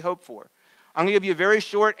what can we hope for? I'm going to give you a very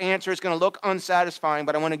short answer. It's going to look unsatisfying,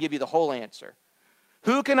 but I want to give you the whole answer.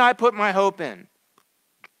 Who can I put my hope in?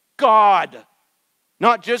 God.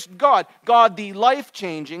 Not just God. God, the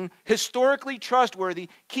life-changing, historically trustworthy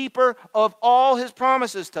keeper of all his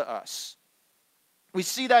promises to us. We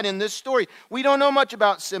see that in this story. We don't know much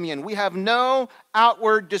about Simeon. We have no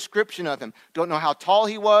outward description of him. Don't know how tall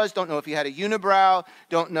he was. Don't know if he had a unibrow.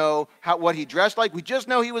 Don't know what he dressed like. We just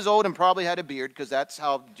know he was old and probably had a beard, because that's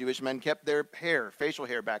how Jewish men kept their hair, facial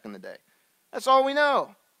hair, back in the day. That's all we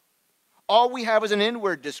know. All we have is an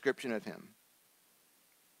inward description of him.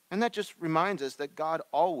 And that just reminds us that God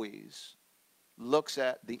always looks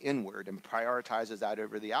at the inward and prioritizes that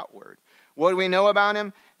over the outward. What do we know about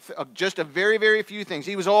him? Just a very, very few things.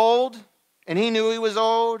 He was old, and he knew he was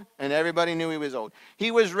old, and everybody knew he was old.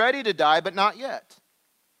 He was ready to die, but not yet.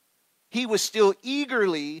 He was still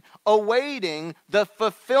eagerly awaiting the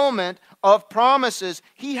fulfillment of promises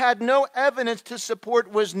he had no evidence to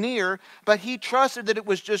support was near, but he trusted that it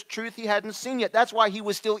was just truth he hadn't seen yet. That's why he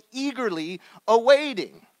was still eagerly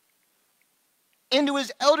awaiting. Into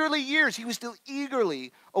his elderly years, he was still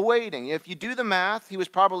eagerly awaiting. If you do the math, he was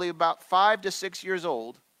probably about 5 to 6 years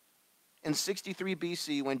old in 63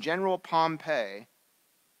 BC when General Pompey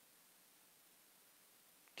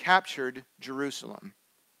captured Jerusalem,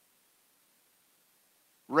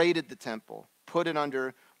 raided the temple, put it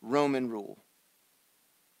under Roman rule.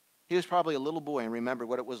 He was probably a little boy and remembered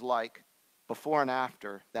what it was like before and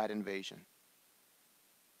after that invasion.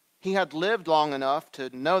 He had lived long enough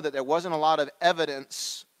to know that there wasn't a lot of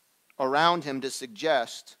evidence around him to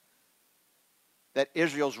suggest that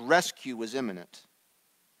Israel's rescue was imminent.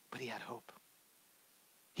 But he had hope.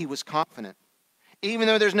 He was confident. Even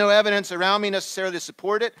though there's no evidence around me necessarily to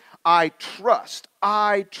support it, I trust,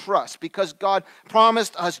 because God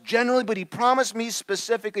promised us generally, but he promised me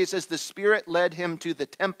specifically. It says the Spirit led him to the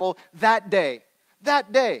temple that day.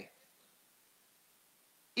 That day.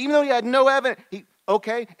 Even though he had no evidence,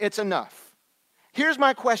 okay, it's enough. Here's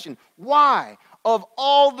my question. Why, of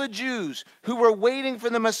all the Jews who were waiting for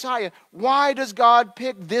the Messiah, why does God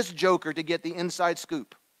pick this joker to get the inside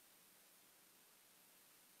scoop?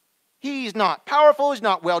 He's not powerful. He's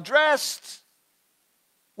not well-dressed.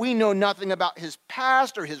 We know nothing about his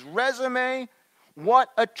past or his resume. What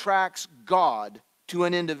attracts God to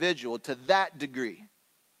an individual to that degree?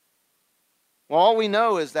 Well, all we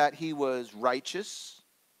know is that he was righteous,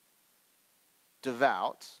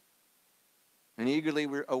 devout, and eagerly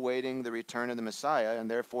awaiting the return of the Messiah, and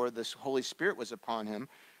therefore the Holy Spirit was upon him.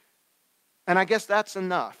 And I guess that's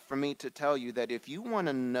enough for me to tell you that if you want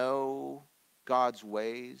to know God's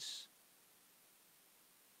ways,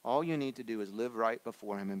 all you need to do is live right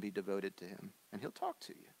before him and be devoted to him, and he'll talk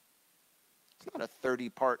to you. It's not a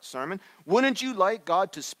 30-part sermon. Wouldn't you like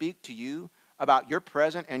God to speak to you about your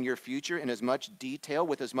present and your future in as much detail,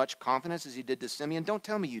 with as much confidence as he did to Simeon? Don't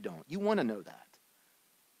tell me you don't. You want to know that.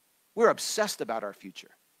 We're obsessed about our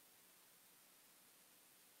future.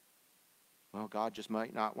 Well, God just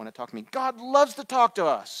might not want to talk to me. God loves to talk to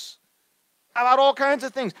us about all kinds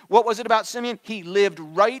of things. What was it about Simeon? He lived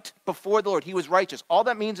right before the Lord. He was righteous. All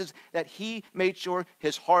that means is that he made sure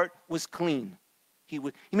his heart was clean. He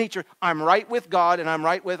made sure, I'm right with God and I'm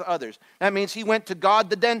right with others. That means he went to God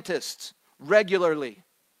the dentist regularly.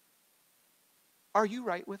 Are you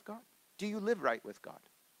right with God? Do you live right with God?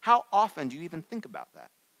 How often do you even think about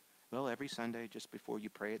that? Well, every Sunday just before you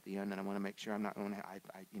pray at the end, and I want to make sure I'm not going to, I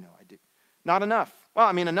do. Not enough. Well,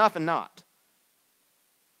 I mean, enough and not.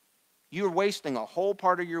 You're wasting a whole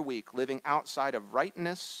part of your week living outside of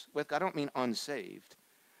rightness with God. I don't mean unsaved.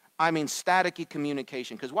 I mean staticky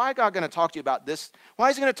communication. Because why is God going to talk to you about this? Why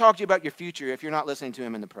is he going to talk to you about your future if you're not listening to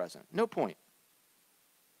him in the present? No point.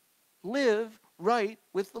 Live right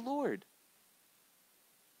with the Lord.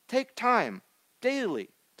 Take time daily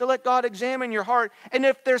to let God examine your heart. And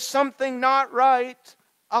if there's something not right,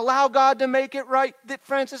 Allow God to make it right.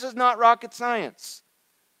 Friends, this is not rocket science.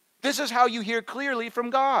 This is how you hear clearly from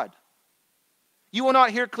God. You will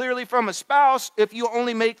not hear clearly from a spouse if you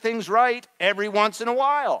only make things right every once in a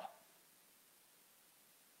while.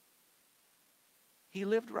 He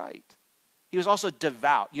lived right. He was also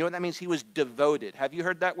devout. You know what that means? He was devoted. Have you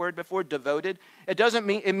heard that word before? Devoted?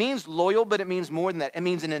 It means loyal, but it means more than that. It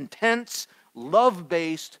means an intense,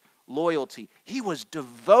 love-based loyalty. He was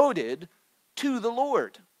devoted to the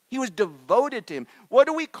Lord. He was devoted to him. What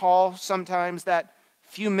do we call sometimes that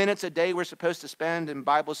few minutes a day we're supposed to spend in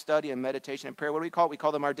Bible study and meditation and prayer? What do we call it? We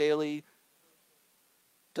call them our daily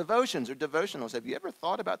devotions or devotionals. Have you ever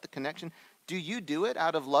thought about the connection? Do you do it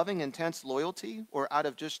out of loving, intense loyalty, or out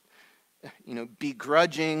of just,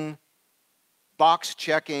 begrudging, box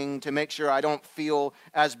checking to make sure I don't feel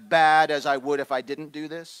as bad as I would if I didn't do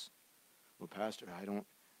this? Well, Pastor, I don't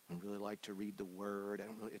really like to read the Word.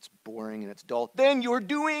 It's boring and it's dull. Then you're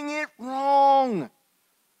doing it wrong.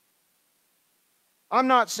 I'm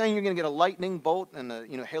not saying you're going to get a lightning bolt and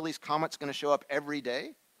Halley's Comet's going to show up every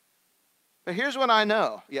day. But here's what I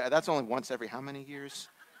know. Yeah, that's only once every how many years?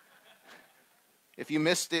 If you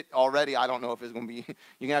missed it already, I don't know if it's going to be,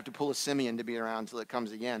 you're going to have to pull a Simeon to be around until it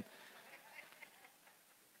comes again.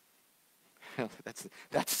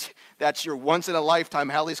 That's your once in a lifetime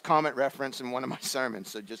Halley's Comet reference in one of my sermons.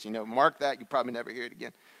 So just, mark that. You probably never hear it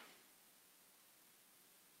again.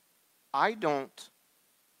 I don't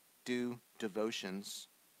do devotions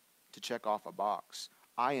to check off a box.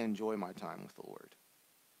 I enjoy my time with the Lord.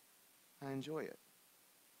 I enjoy it.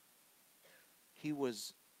 He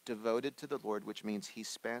was devoted to the Lord, which means he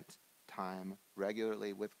spent time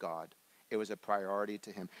regularly with God. It was a priority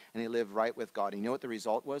to him. And he lived right with God. And you know what the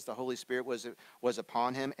result was? The Holy Spirit was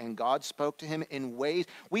upon him, and God spoke to him in ways.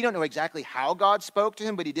 We don't know exactly how God spoke to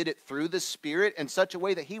him, but he did it through the Spirit in such a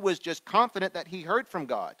way that he was just confident that he heard from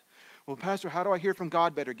God. Well, Pastor, how do I hear from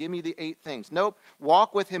God better? Give me the 8 things. Nope.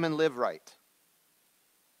 Walk with him and live right.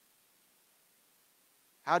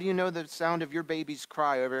 How do you know the sound of your baby's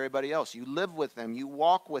cry over everybody else? You live with them. You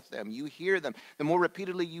walk with them. You hear them. The more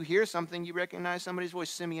repeatedly you hear something, you recognize somebody's voice.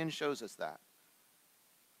 Simeon shows us that.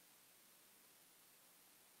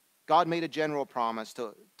 God made a general promise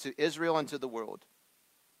to Israel and to the world.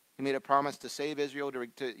 He made a promise to save Israel.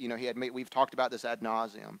 We've talked about this ad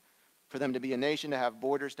nauseum. For them to be a nation, to have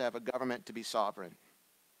borders, to have a government, to be sovereign.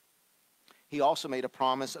 He also made a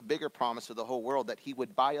promise, a bigger promise to the whole world, that he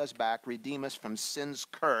would buy us back, redeem us from sin's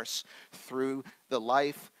curse through the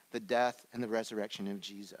life, the death, and the resurrection of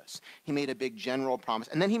Jesus. He made a big general promise.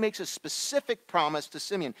 And then he makes a specific promise to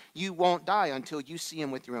Simeon. You won't die until you see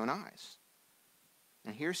him with your own eyes.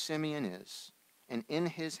 And here Simeon is, and in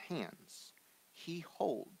his hands, he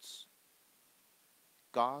holds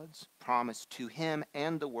God's promise to him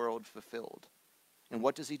and the world fulfilled. And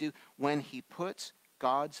what does he do? When he puts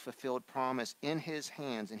God's fulfilled promise in his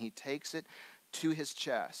hands and he takes it to his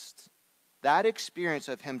chest, that experience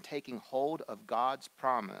of him taking hold of God's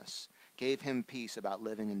promise gave him peace about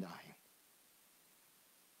living and dying.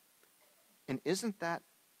 And isn't that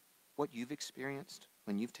what you've experienced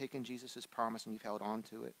when you've taken Jesus' promise and you've held on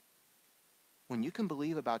to it? When you can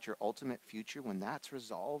believe about your ultimate future, when that's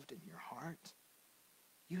resolved in your heart,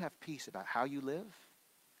 you have peace about how you live.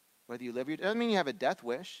 Whether you live your, doesn't mean you have a death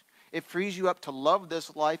wish. It frees you up to love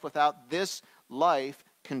this life without this life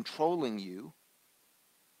controlling you,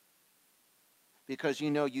 because you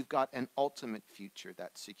know you've got an ultimate future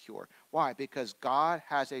that's secure. Why? Because God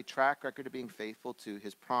has a track record of being faithful to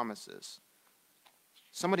his promises.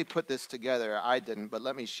 Somebody put this together. I didn't, but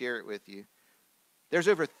let me share it with you. There's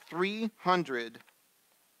over 300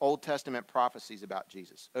 Old Testament prophecies about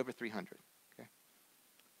Jesus. Over 300. Okay.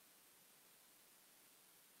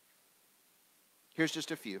 Here's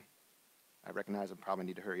just a few. I recognize I probably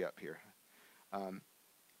need to hurry up here.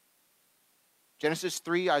 Genesis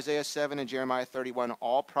 3, Isaiah 7, and Jeremiah 31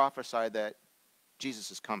 all prophesy that Jesus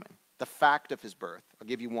is coming. The fact of his birth. I'll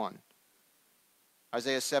give you one.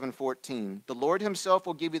 Isaiah 7:14. The Lord himself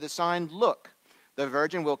will give you the sign. Look, the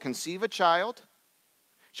virgin will conceive a child.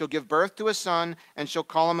 She'll give birth to a son, and she'll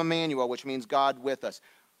call him Emmanuel, which means God with us.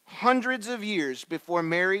 Hundreds of years before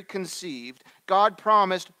Mary conceived, God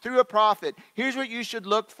promised through a prophet, here's what you should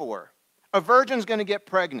look for. A virgin's going to get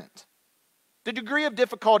pregnant. The degree of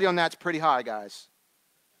difficulty on that's pretty high, guys.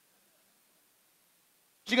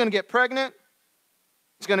 She's going to get pregnant.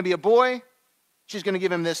 It's going to be a boy. She's going to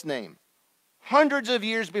give him this name. Hundreds of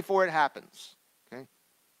years before it happens. Okay?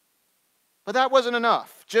 But that wasn't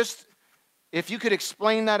enough. Just if you could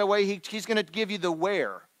explain that away, he's going to give you the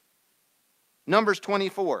where. Numbers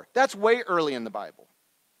 24. That's way early in the Bible.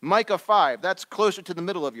 Micah 5. That's closer to the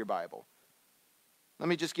middle of your Bible. Let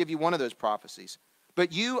me just give you one of those prophecies.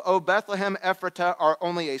 But you, O Bethlehem Ephratah, are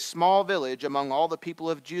only a small village among all the people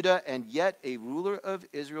of Judah, and yet a ruler of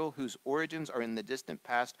Israel whose origins are in the distant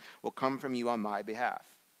past will come from you on my behalf.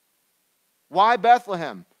 Why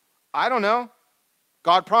Bethlehem? I don't know.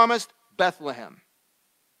 God promised Bethlehem.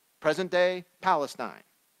 Present day Palestine.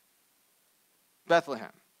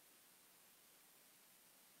 Bethlehem.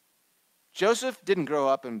 Joseph didn't grow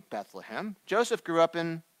up in Bethlehem. Joseph grew up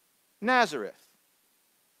in Nazareth.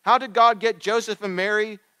 How did God get Joseph and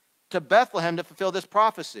Mary to Bethlehem to fulfill this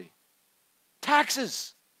prophecy?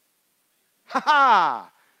 Taxes. Ha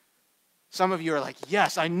ha! Some of you are like,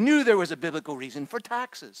 yes, I knew there was a biblical reason for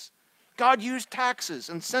taxes. God used taxes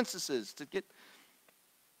and censuses to get...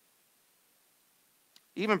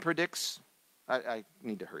 Even predicts, I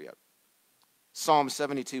need to hurry up. Psalm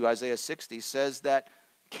 72, Isaiah 60 says that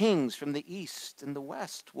kings from the east and the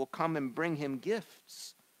west will come and bring him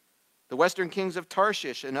gifts. The western kings of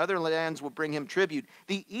Tarshish and other lands will bring him tribute.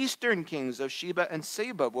 The eastern kings of Sheba and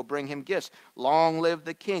Seba will bring him gifts. Long live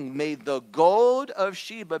the king. May the gold of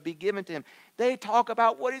Sheba be given to him. They talk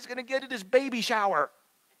about what he's going to get at his baby shower.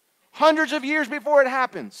 Hundreds of years before it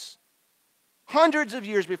happens. Hundreds of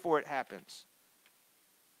years before it happens.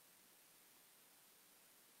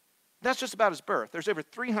 That's just about his birth. There's over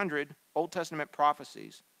 300 Old Testament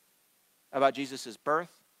prophecies about Jesus' birth,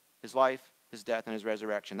 his life, his death, and his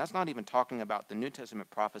resurrection. That's not even talking about the New Testament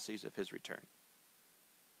prophecies of his return.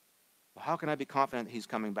 Well, how can I be confident that he's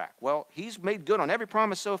coming back? Well, he's made good on every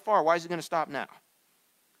promise so far. Why is he going to stop now?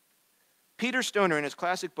 Peter Stoner, in his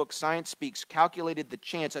classic book, Science Speaks, calculated the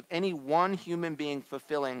chance of any one human being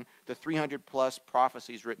fulfilling the 300-plus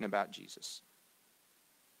prophecies written about Jesus,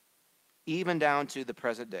 even down to the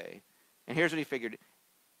present day. And here's what he figured.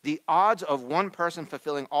 The odds of one person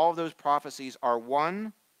fulfilling all of those prophecies are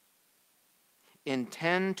 1 in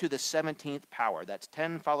 10 to the 17th power. That's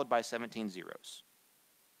 10 followed by 17 zeros.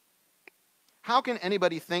 How can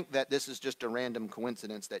anybody think that this is just a random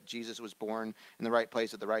coincidence that Jesus was born in the right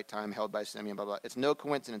place at the right time, held by Simeon, blah, blah, blah? It's no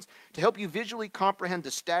coincidence. To help you visually comprehend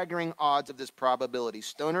the staggering odds of this probability,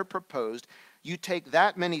 Stoner proposed you take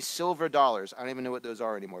that many silver dollars, I don't even know what those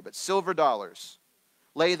are anymore, but silver dollars,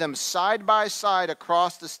 lay them side by side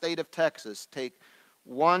across the state of Texas, take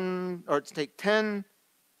 10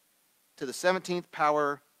 to the 17th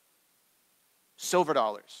power silver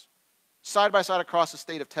dollars, side by side across the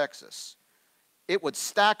state of Texas. It would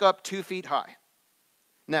stack up 2 feet high.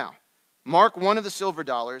 Now, mark one of the silver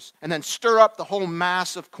dollars and then stir up the whole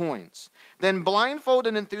mass of coins. Then blindfold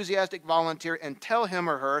an enthusiastic volunteer and tell him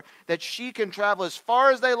or her that she can travel as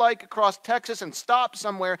far as they like across Texas and stop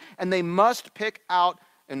somewhere, and they must pick out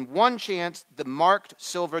in one chance the marked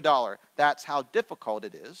silver dollar. That's how difficult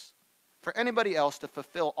it is for anybody else to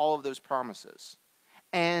fulfill all of those promises.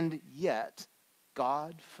 And yet,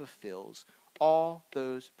 God fulfills all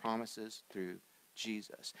those promises through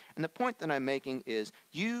Jesus. And the point that I'm making is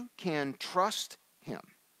you can trust him.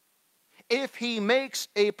 If he makes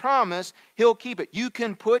a promise, he'll keep it. You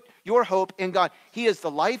can put your hope in God. He is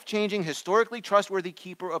the life-changing, historically trustworthy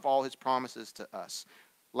keeper of all his promises to us.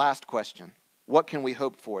 Last question. What can we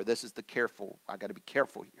hope for? This is the careful. I got to be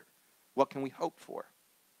careful here. What can we hope for?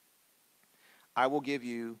 I will give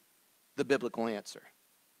you the biblical answer.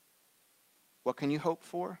 What can you hope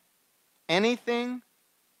for? Anything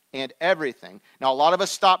and everything. Now, a lot of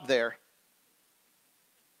us stop there.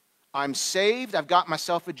 I'm saved. I've got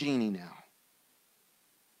myself a genie now.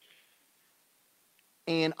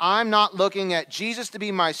 And I'm not looking at Jesus to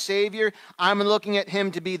be my Savior. I'm looking at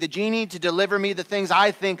him to be the genie to deliver me the things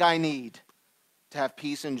I think I need to have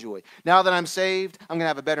peace and joy. Now that I'm saved, I'm going to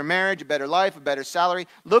have a better marriage, a better life, a better salary.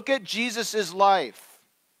 Look at Jesus' life.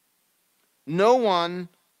 No one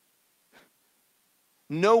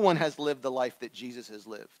has lived the life that Jesus has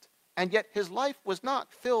lived. And yet his life was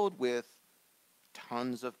not filled with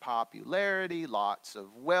tons of popularity, lots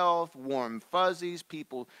of wealth, warm fuzzies,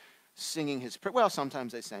 people singing his praise. Well,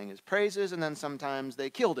 sometimes they sang his praises, and then sometimes they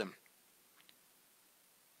killed him.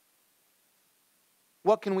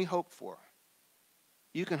 What can we hope for?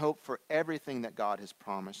 You can hope for everything that God has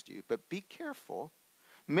promised you, but be careful.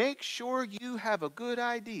 Make sure you have a good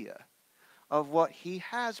idea of what he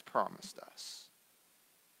has promised us.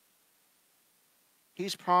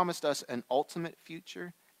 He's promised us an ultimate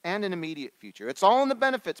future and an immediate future. It's all in the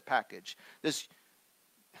benefits package.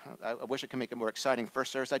 I wish I could make it more exciting.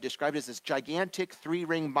 First service, I described it as this gigantic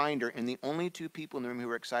 3-ring binder, and the only 2 people in the room who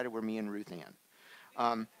were excited were me and Ruth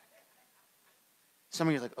Ann. Some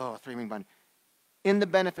of you are like, oh, 3-ring binder. In the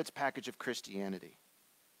benefits package of Christianity,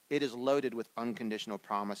 it is loaded with unconditional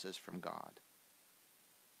promises from God.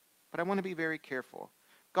 But I want to be very careful.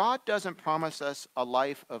 God doesn't promise us a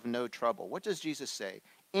life of no trouble. What does Jesus say?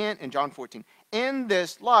 In John 14, in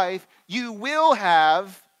this life you will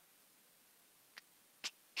have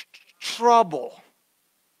trouble.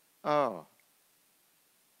 Oh.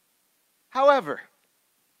 However,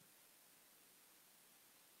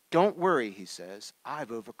 don't worry, he says,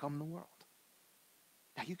 I've overcome the world.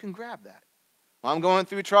 Now you can grab that. Well, I'm going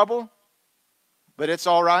through trouble, but it's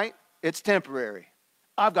all right. It's temporary.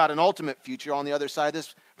 I've got an ultimate future on the other side of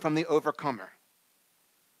this from the overcomer.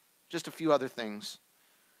 Just a few other things.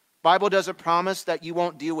 Bible doesn't promise that you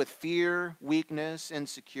won't deal with fear, weakness,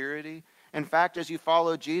 insecurity. In fact, as you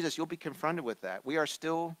follow Jesus, you'll be confronted with that. You're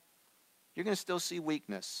going to still see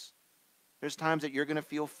weakness. There's times that you're going to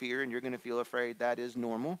feel fear and you're going to feel afraid. That is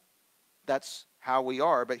normal. That's how we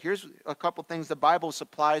are. But here's a couple things the Bible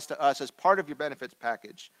supplies to us as part of your benefits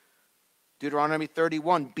package. Deuteronomy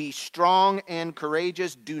 31, be strong and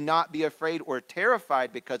courageous. Do not be afraid or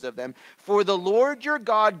terrified because of them. For the Lord your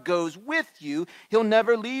God goes with you. He'll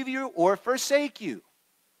never leave you or forsake you.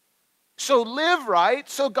 So live right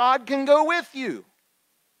so God can go with you.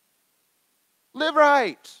 Live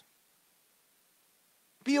right.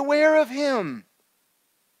 Be aware of him.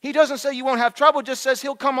 He doesn't say you won't have trouble, just says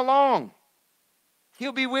he'll come along.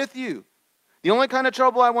 He'll be with you. The only kind of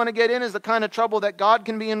trouble I want to get in is the kind of trouble that God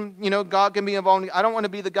can be in, God can be involved in. I don't want to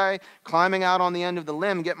be the guy climbing out on the end of the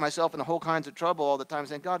limb, get myself in whole kinds of trouble all the time,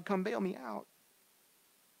 saying, God, come bail me out.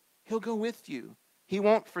 He'll go with you. He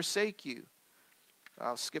won't forsake you.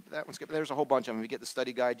 I'll skip that one. There's a whole bunch of them. If you get the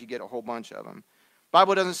study guide, you get a whole bunch of them.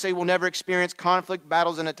 Bible doesn't say we'll never experience conflict,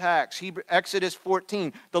 battles, and attacks. Exodus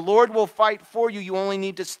 14, the Lord will fight for you. You only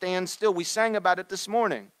need to stand still. We sang about it this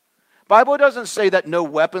morning. Bible doesn't say that no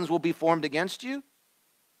weapons will be formed against you.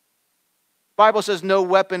 Bible says no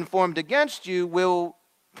weapon formed against you will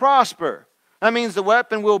prosper. That means the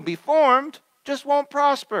weapon will be formed, just won't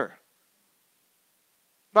prosper.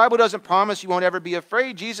 Bible doesn't promise you won't ever be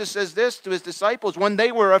afraid. Jesus says this to his disciples when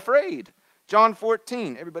they were afraid. John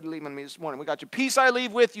 14, everybody leave on me this morning. We got you. Peace I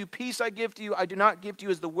leave with you, peace I give to you. I do not give to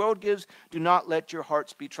you as the world gives. Do not let your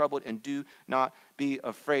hearts be troubled and do not be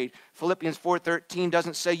afraid. Philippians 4:13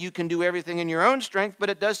 doesn't say you can do everything in your own strength, but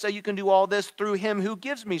it does say you can do all this through him who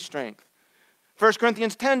gives me strength. 1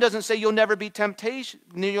 Corinthians 10 doesn't say you'll never be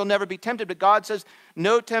tempted, but God says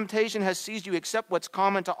no temptation has seized you except what's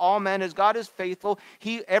common to all men. As God is faithful,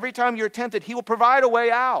 every time you're tempted, he will provide a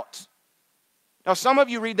way out. Now, some of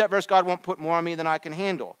you read that verse, God won't put more on me than I can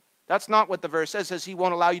handle. That's not what the verse says. It says he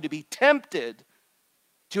won't allow you to be tempted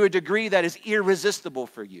to a degree that is irresistible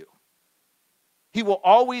for you. He will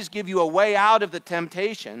always give you a way out of the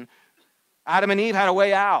temptation. Adam and Eve had a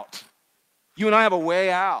way out. You and I have a way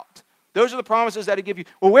out. Those are the promises that he gives you.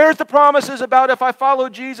 Well, where's the promises about if I follow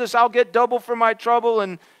Jesus, I'll get double for my trouble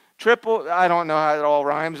and triple? I don't know how it all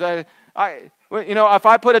rhymes. If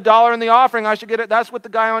I put $1 in the offering, I should get it. That's what the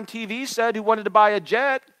guy on TV said who wanted to buy a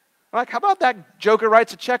jet. I'm like, how about that joker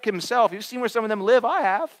writes a check himself? You've seen where some of them live? I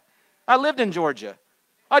have. I lived in Georgia.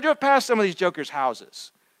 I drove past some of these jokers'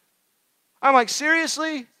 houses. I'm like,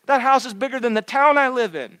 seriously? That house is bigger than the town I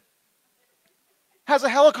live in. Has a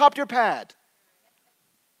helicopter pad.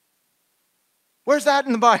 Where's that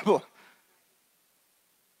in the Bible?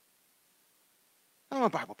 I don't know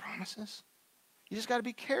what Bible promises. You just got to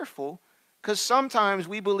be careful. Because sometimes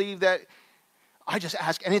we believe that I just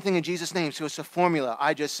ask anything in Jesus' name. So it's a formula.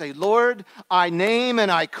 I just say, Lord, I name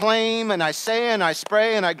and I claim and I say and I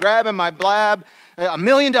spray and I grab and I blab $1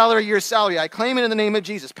 million a year salary. I claim it in the name of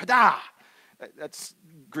Jesus. Pada! That's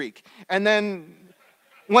Greek. And then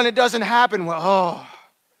when it doesn't happen,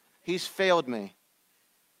 he's failed me.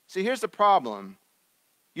 See, here's the problem.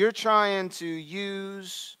 You're trying to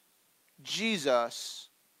use Jesus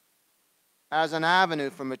as an avenue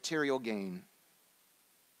for material gain.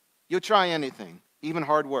 You'll try anything, even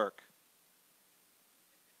hard work.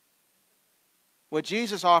 What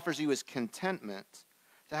Jesus offers you is contentment,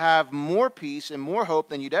 to have more peace and more hope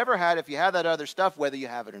than you'd ever had if you had that other stuff, whether you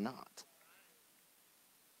have it or not.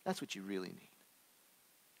 That's what you really need.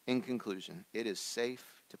 In conclusion, it is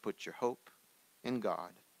safe to put your hope in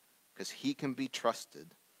God because he can be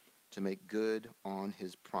trusted to make good on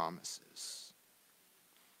his promises.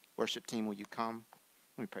 Worship team, will you come?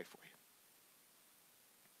 Let me pray for you.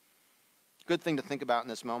 Good thing to think about in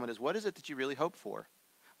this moment is, what is it that you really hope for?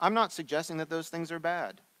 I'm not suggesting that those things are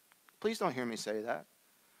bad. Please don't hear me say that.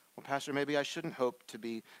 Well, Pastor, maybe I shouldn't hope to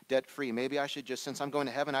be debt-free. Maybe I should just, since I'm going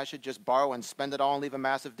to heaven, I should just borrow and spend it all and leave a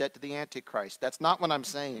massive debt to the Antichrist. That's not what I'm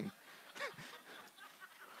saying.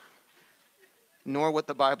 Nor what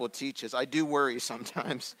the Bible teaches. I do worry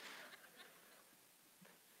sometimes.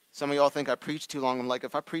 Some of y'all think I preach too long. I'm like,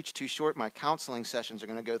 if I preach too short, my counseling sessions are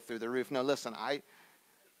going to go through the roof. No, listen,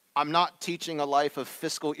 I'm not teaching a life of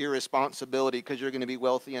fiscal irresponsibility because you're going to be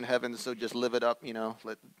wealthy in heaven, so just live it up,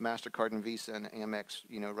 let MasterCard and Visa and Amex,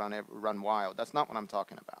 run wild. That's not what I'm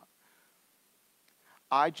talking about.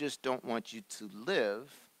 I just don't want you to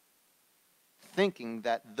live thinking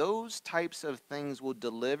that those types of things will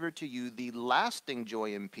deliver to you the lasting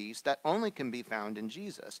joy and peace that only can be found in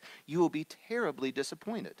Jesus. You will be terribly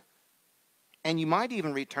disappointed. And you might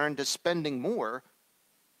even return to spending more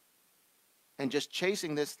and just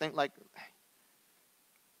chasing this thing. Like,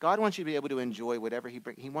 God wants you to be able to enjoy whatever he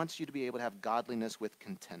brings. He wants you to be able to have godliness with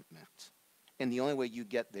contentment. And the only way you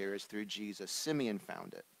get there is through Jesus. Simeon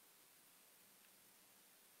found it.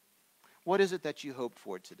 What is it that you hope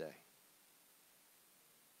for today?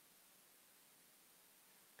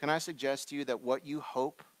 Can I suggest to you that what you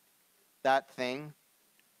hope that thing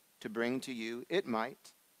to bring to you, it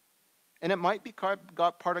might. And it might be part of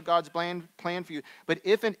God's plan for you. But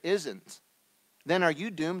if it isn't, then are you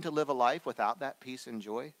doomed to live a life without that peace and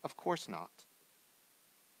joy? Of course not.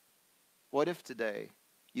 What if today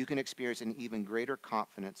you can experience an even greater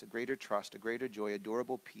confidence, a greater trust, a greater joy, a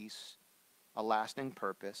durable peace, a lasting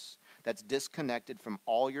purpose that's disconnected from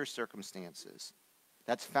all your circumstances,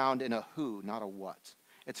 that's found in a who, not a what.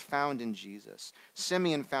 It's found in Jesus.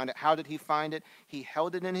 Simeon found it. How did he find it? He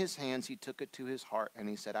held it in his hands. He took it to his heart, and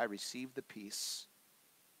he said, I received the peace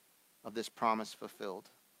of this promise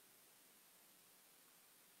fulfilled.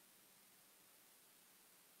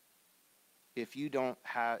 If you've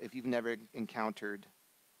never encountered,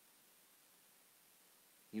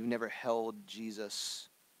 you've never held Jesus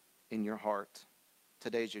in your heart,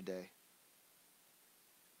 today's your day.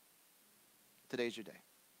 Today's your day.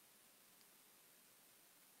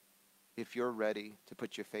 If you're ready to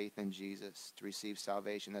put your faith in Jesus, to receive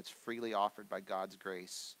salvation that's freely offered by God's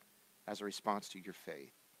grace as a response to your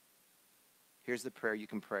faith, here's the prayer you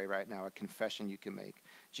can pray right now, a confession you can make.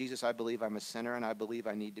 Jesus, I believe I'm a sinner and I believe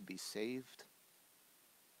I need to be saved.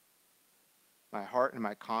 My heart and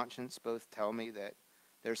my conscience both tell me that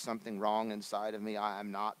there's something wrong inside of me. I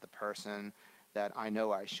am not the person that I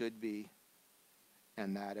know I should be.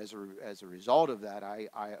 And that as a result of that, I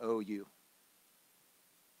owe you.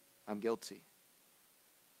 I'm guilty.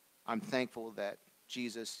 I'm thankful that,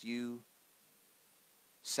 Jesus, you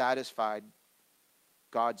satisfied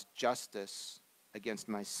God's justice against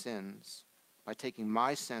my sins by taking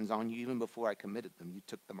my sins on you even before I committed them. You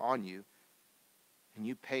took them on you, and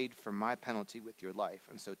you paid for my penalty with your life.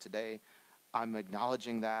 And so today, I'm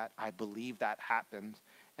acknowledging that. I believe that happened,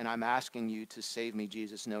 and I'm asking you to save me,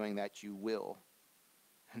 Jesus, knowing that you will.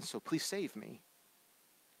 And so please save me.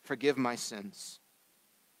 Forgive my sins.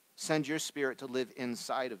 Send your Spirit to live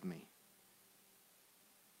inside of me.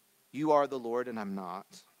 You are the Lord and I'm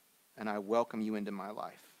not, and I welcome you into my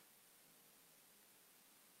life.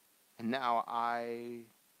 And now I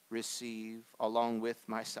receive, along with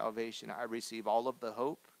my salvation, I receive all of the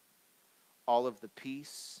hope, all of the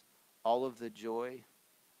peace, all of the joy,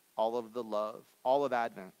 all of the love, all of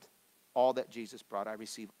Advent, all that Jesus brought. I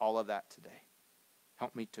receive all of that today.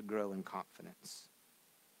 Help me to grow in confidence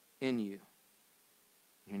in you.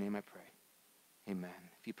 In your name I pray. Amen.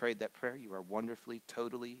 If you prayed that prayer, you are wonderfully,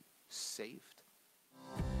 totally saved.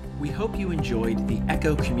 We hope you enjoyed the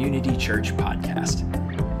Echo Community Church podcast.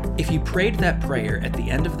 If you prayed that prayer at the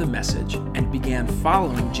end of the message and began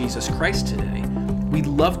following Jesus Christ today, we'd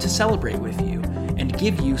love to celebrate with you and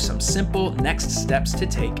give you some simple next steps to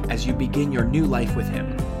take as you begin your new life with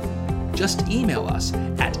Him. Just email us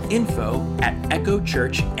at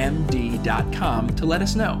info@echochurchmd.com to let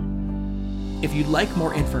us know. If you'd like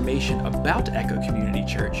more information about Echo Community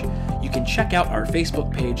Church, you can check out our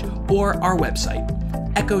Facebook page or our website,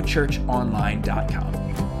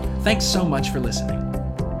 echochurchonline.com. Thanks so much for listening.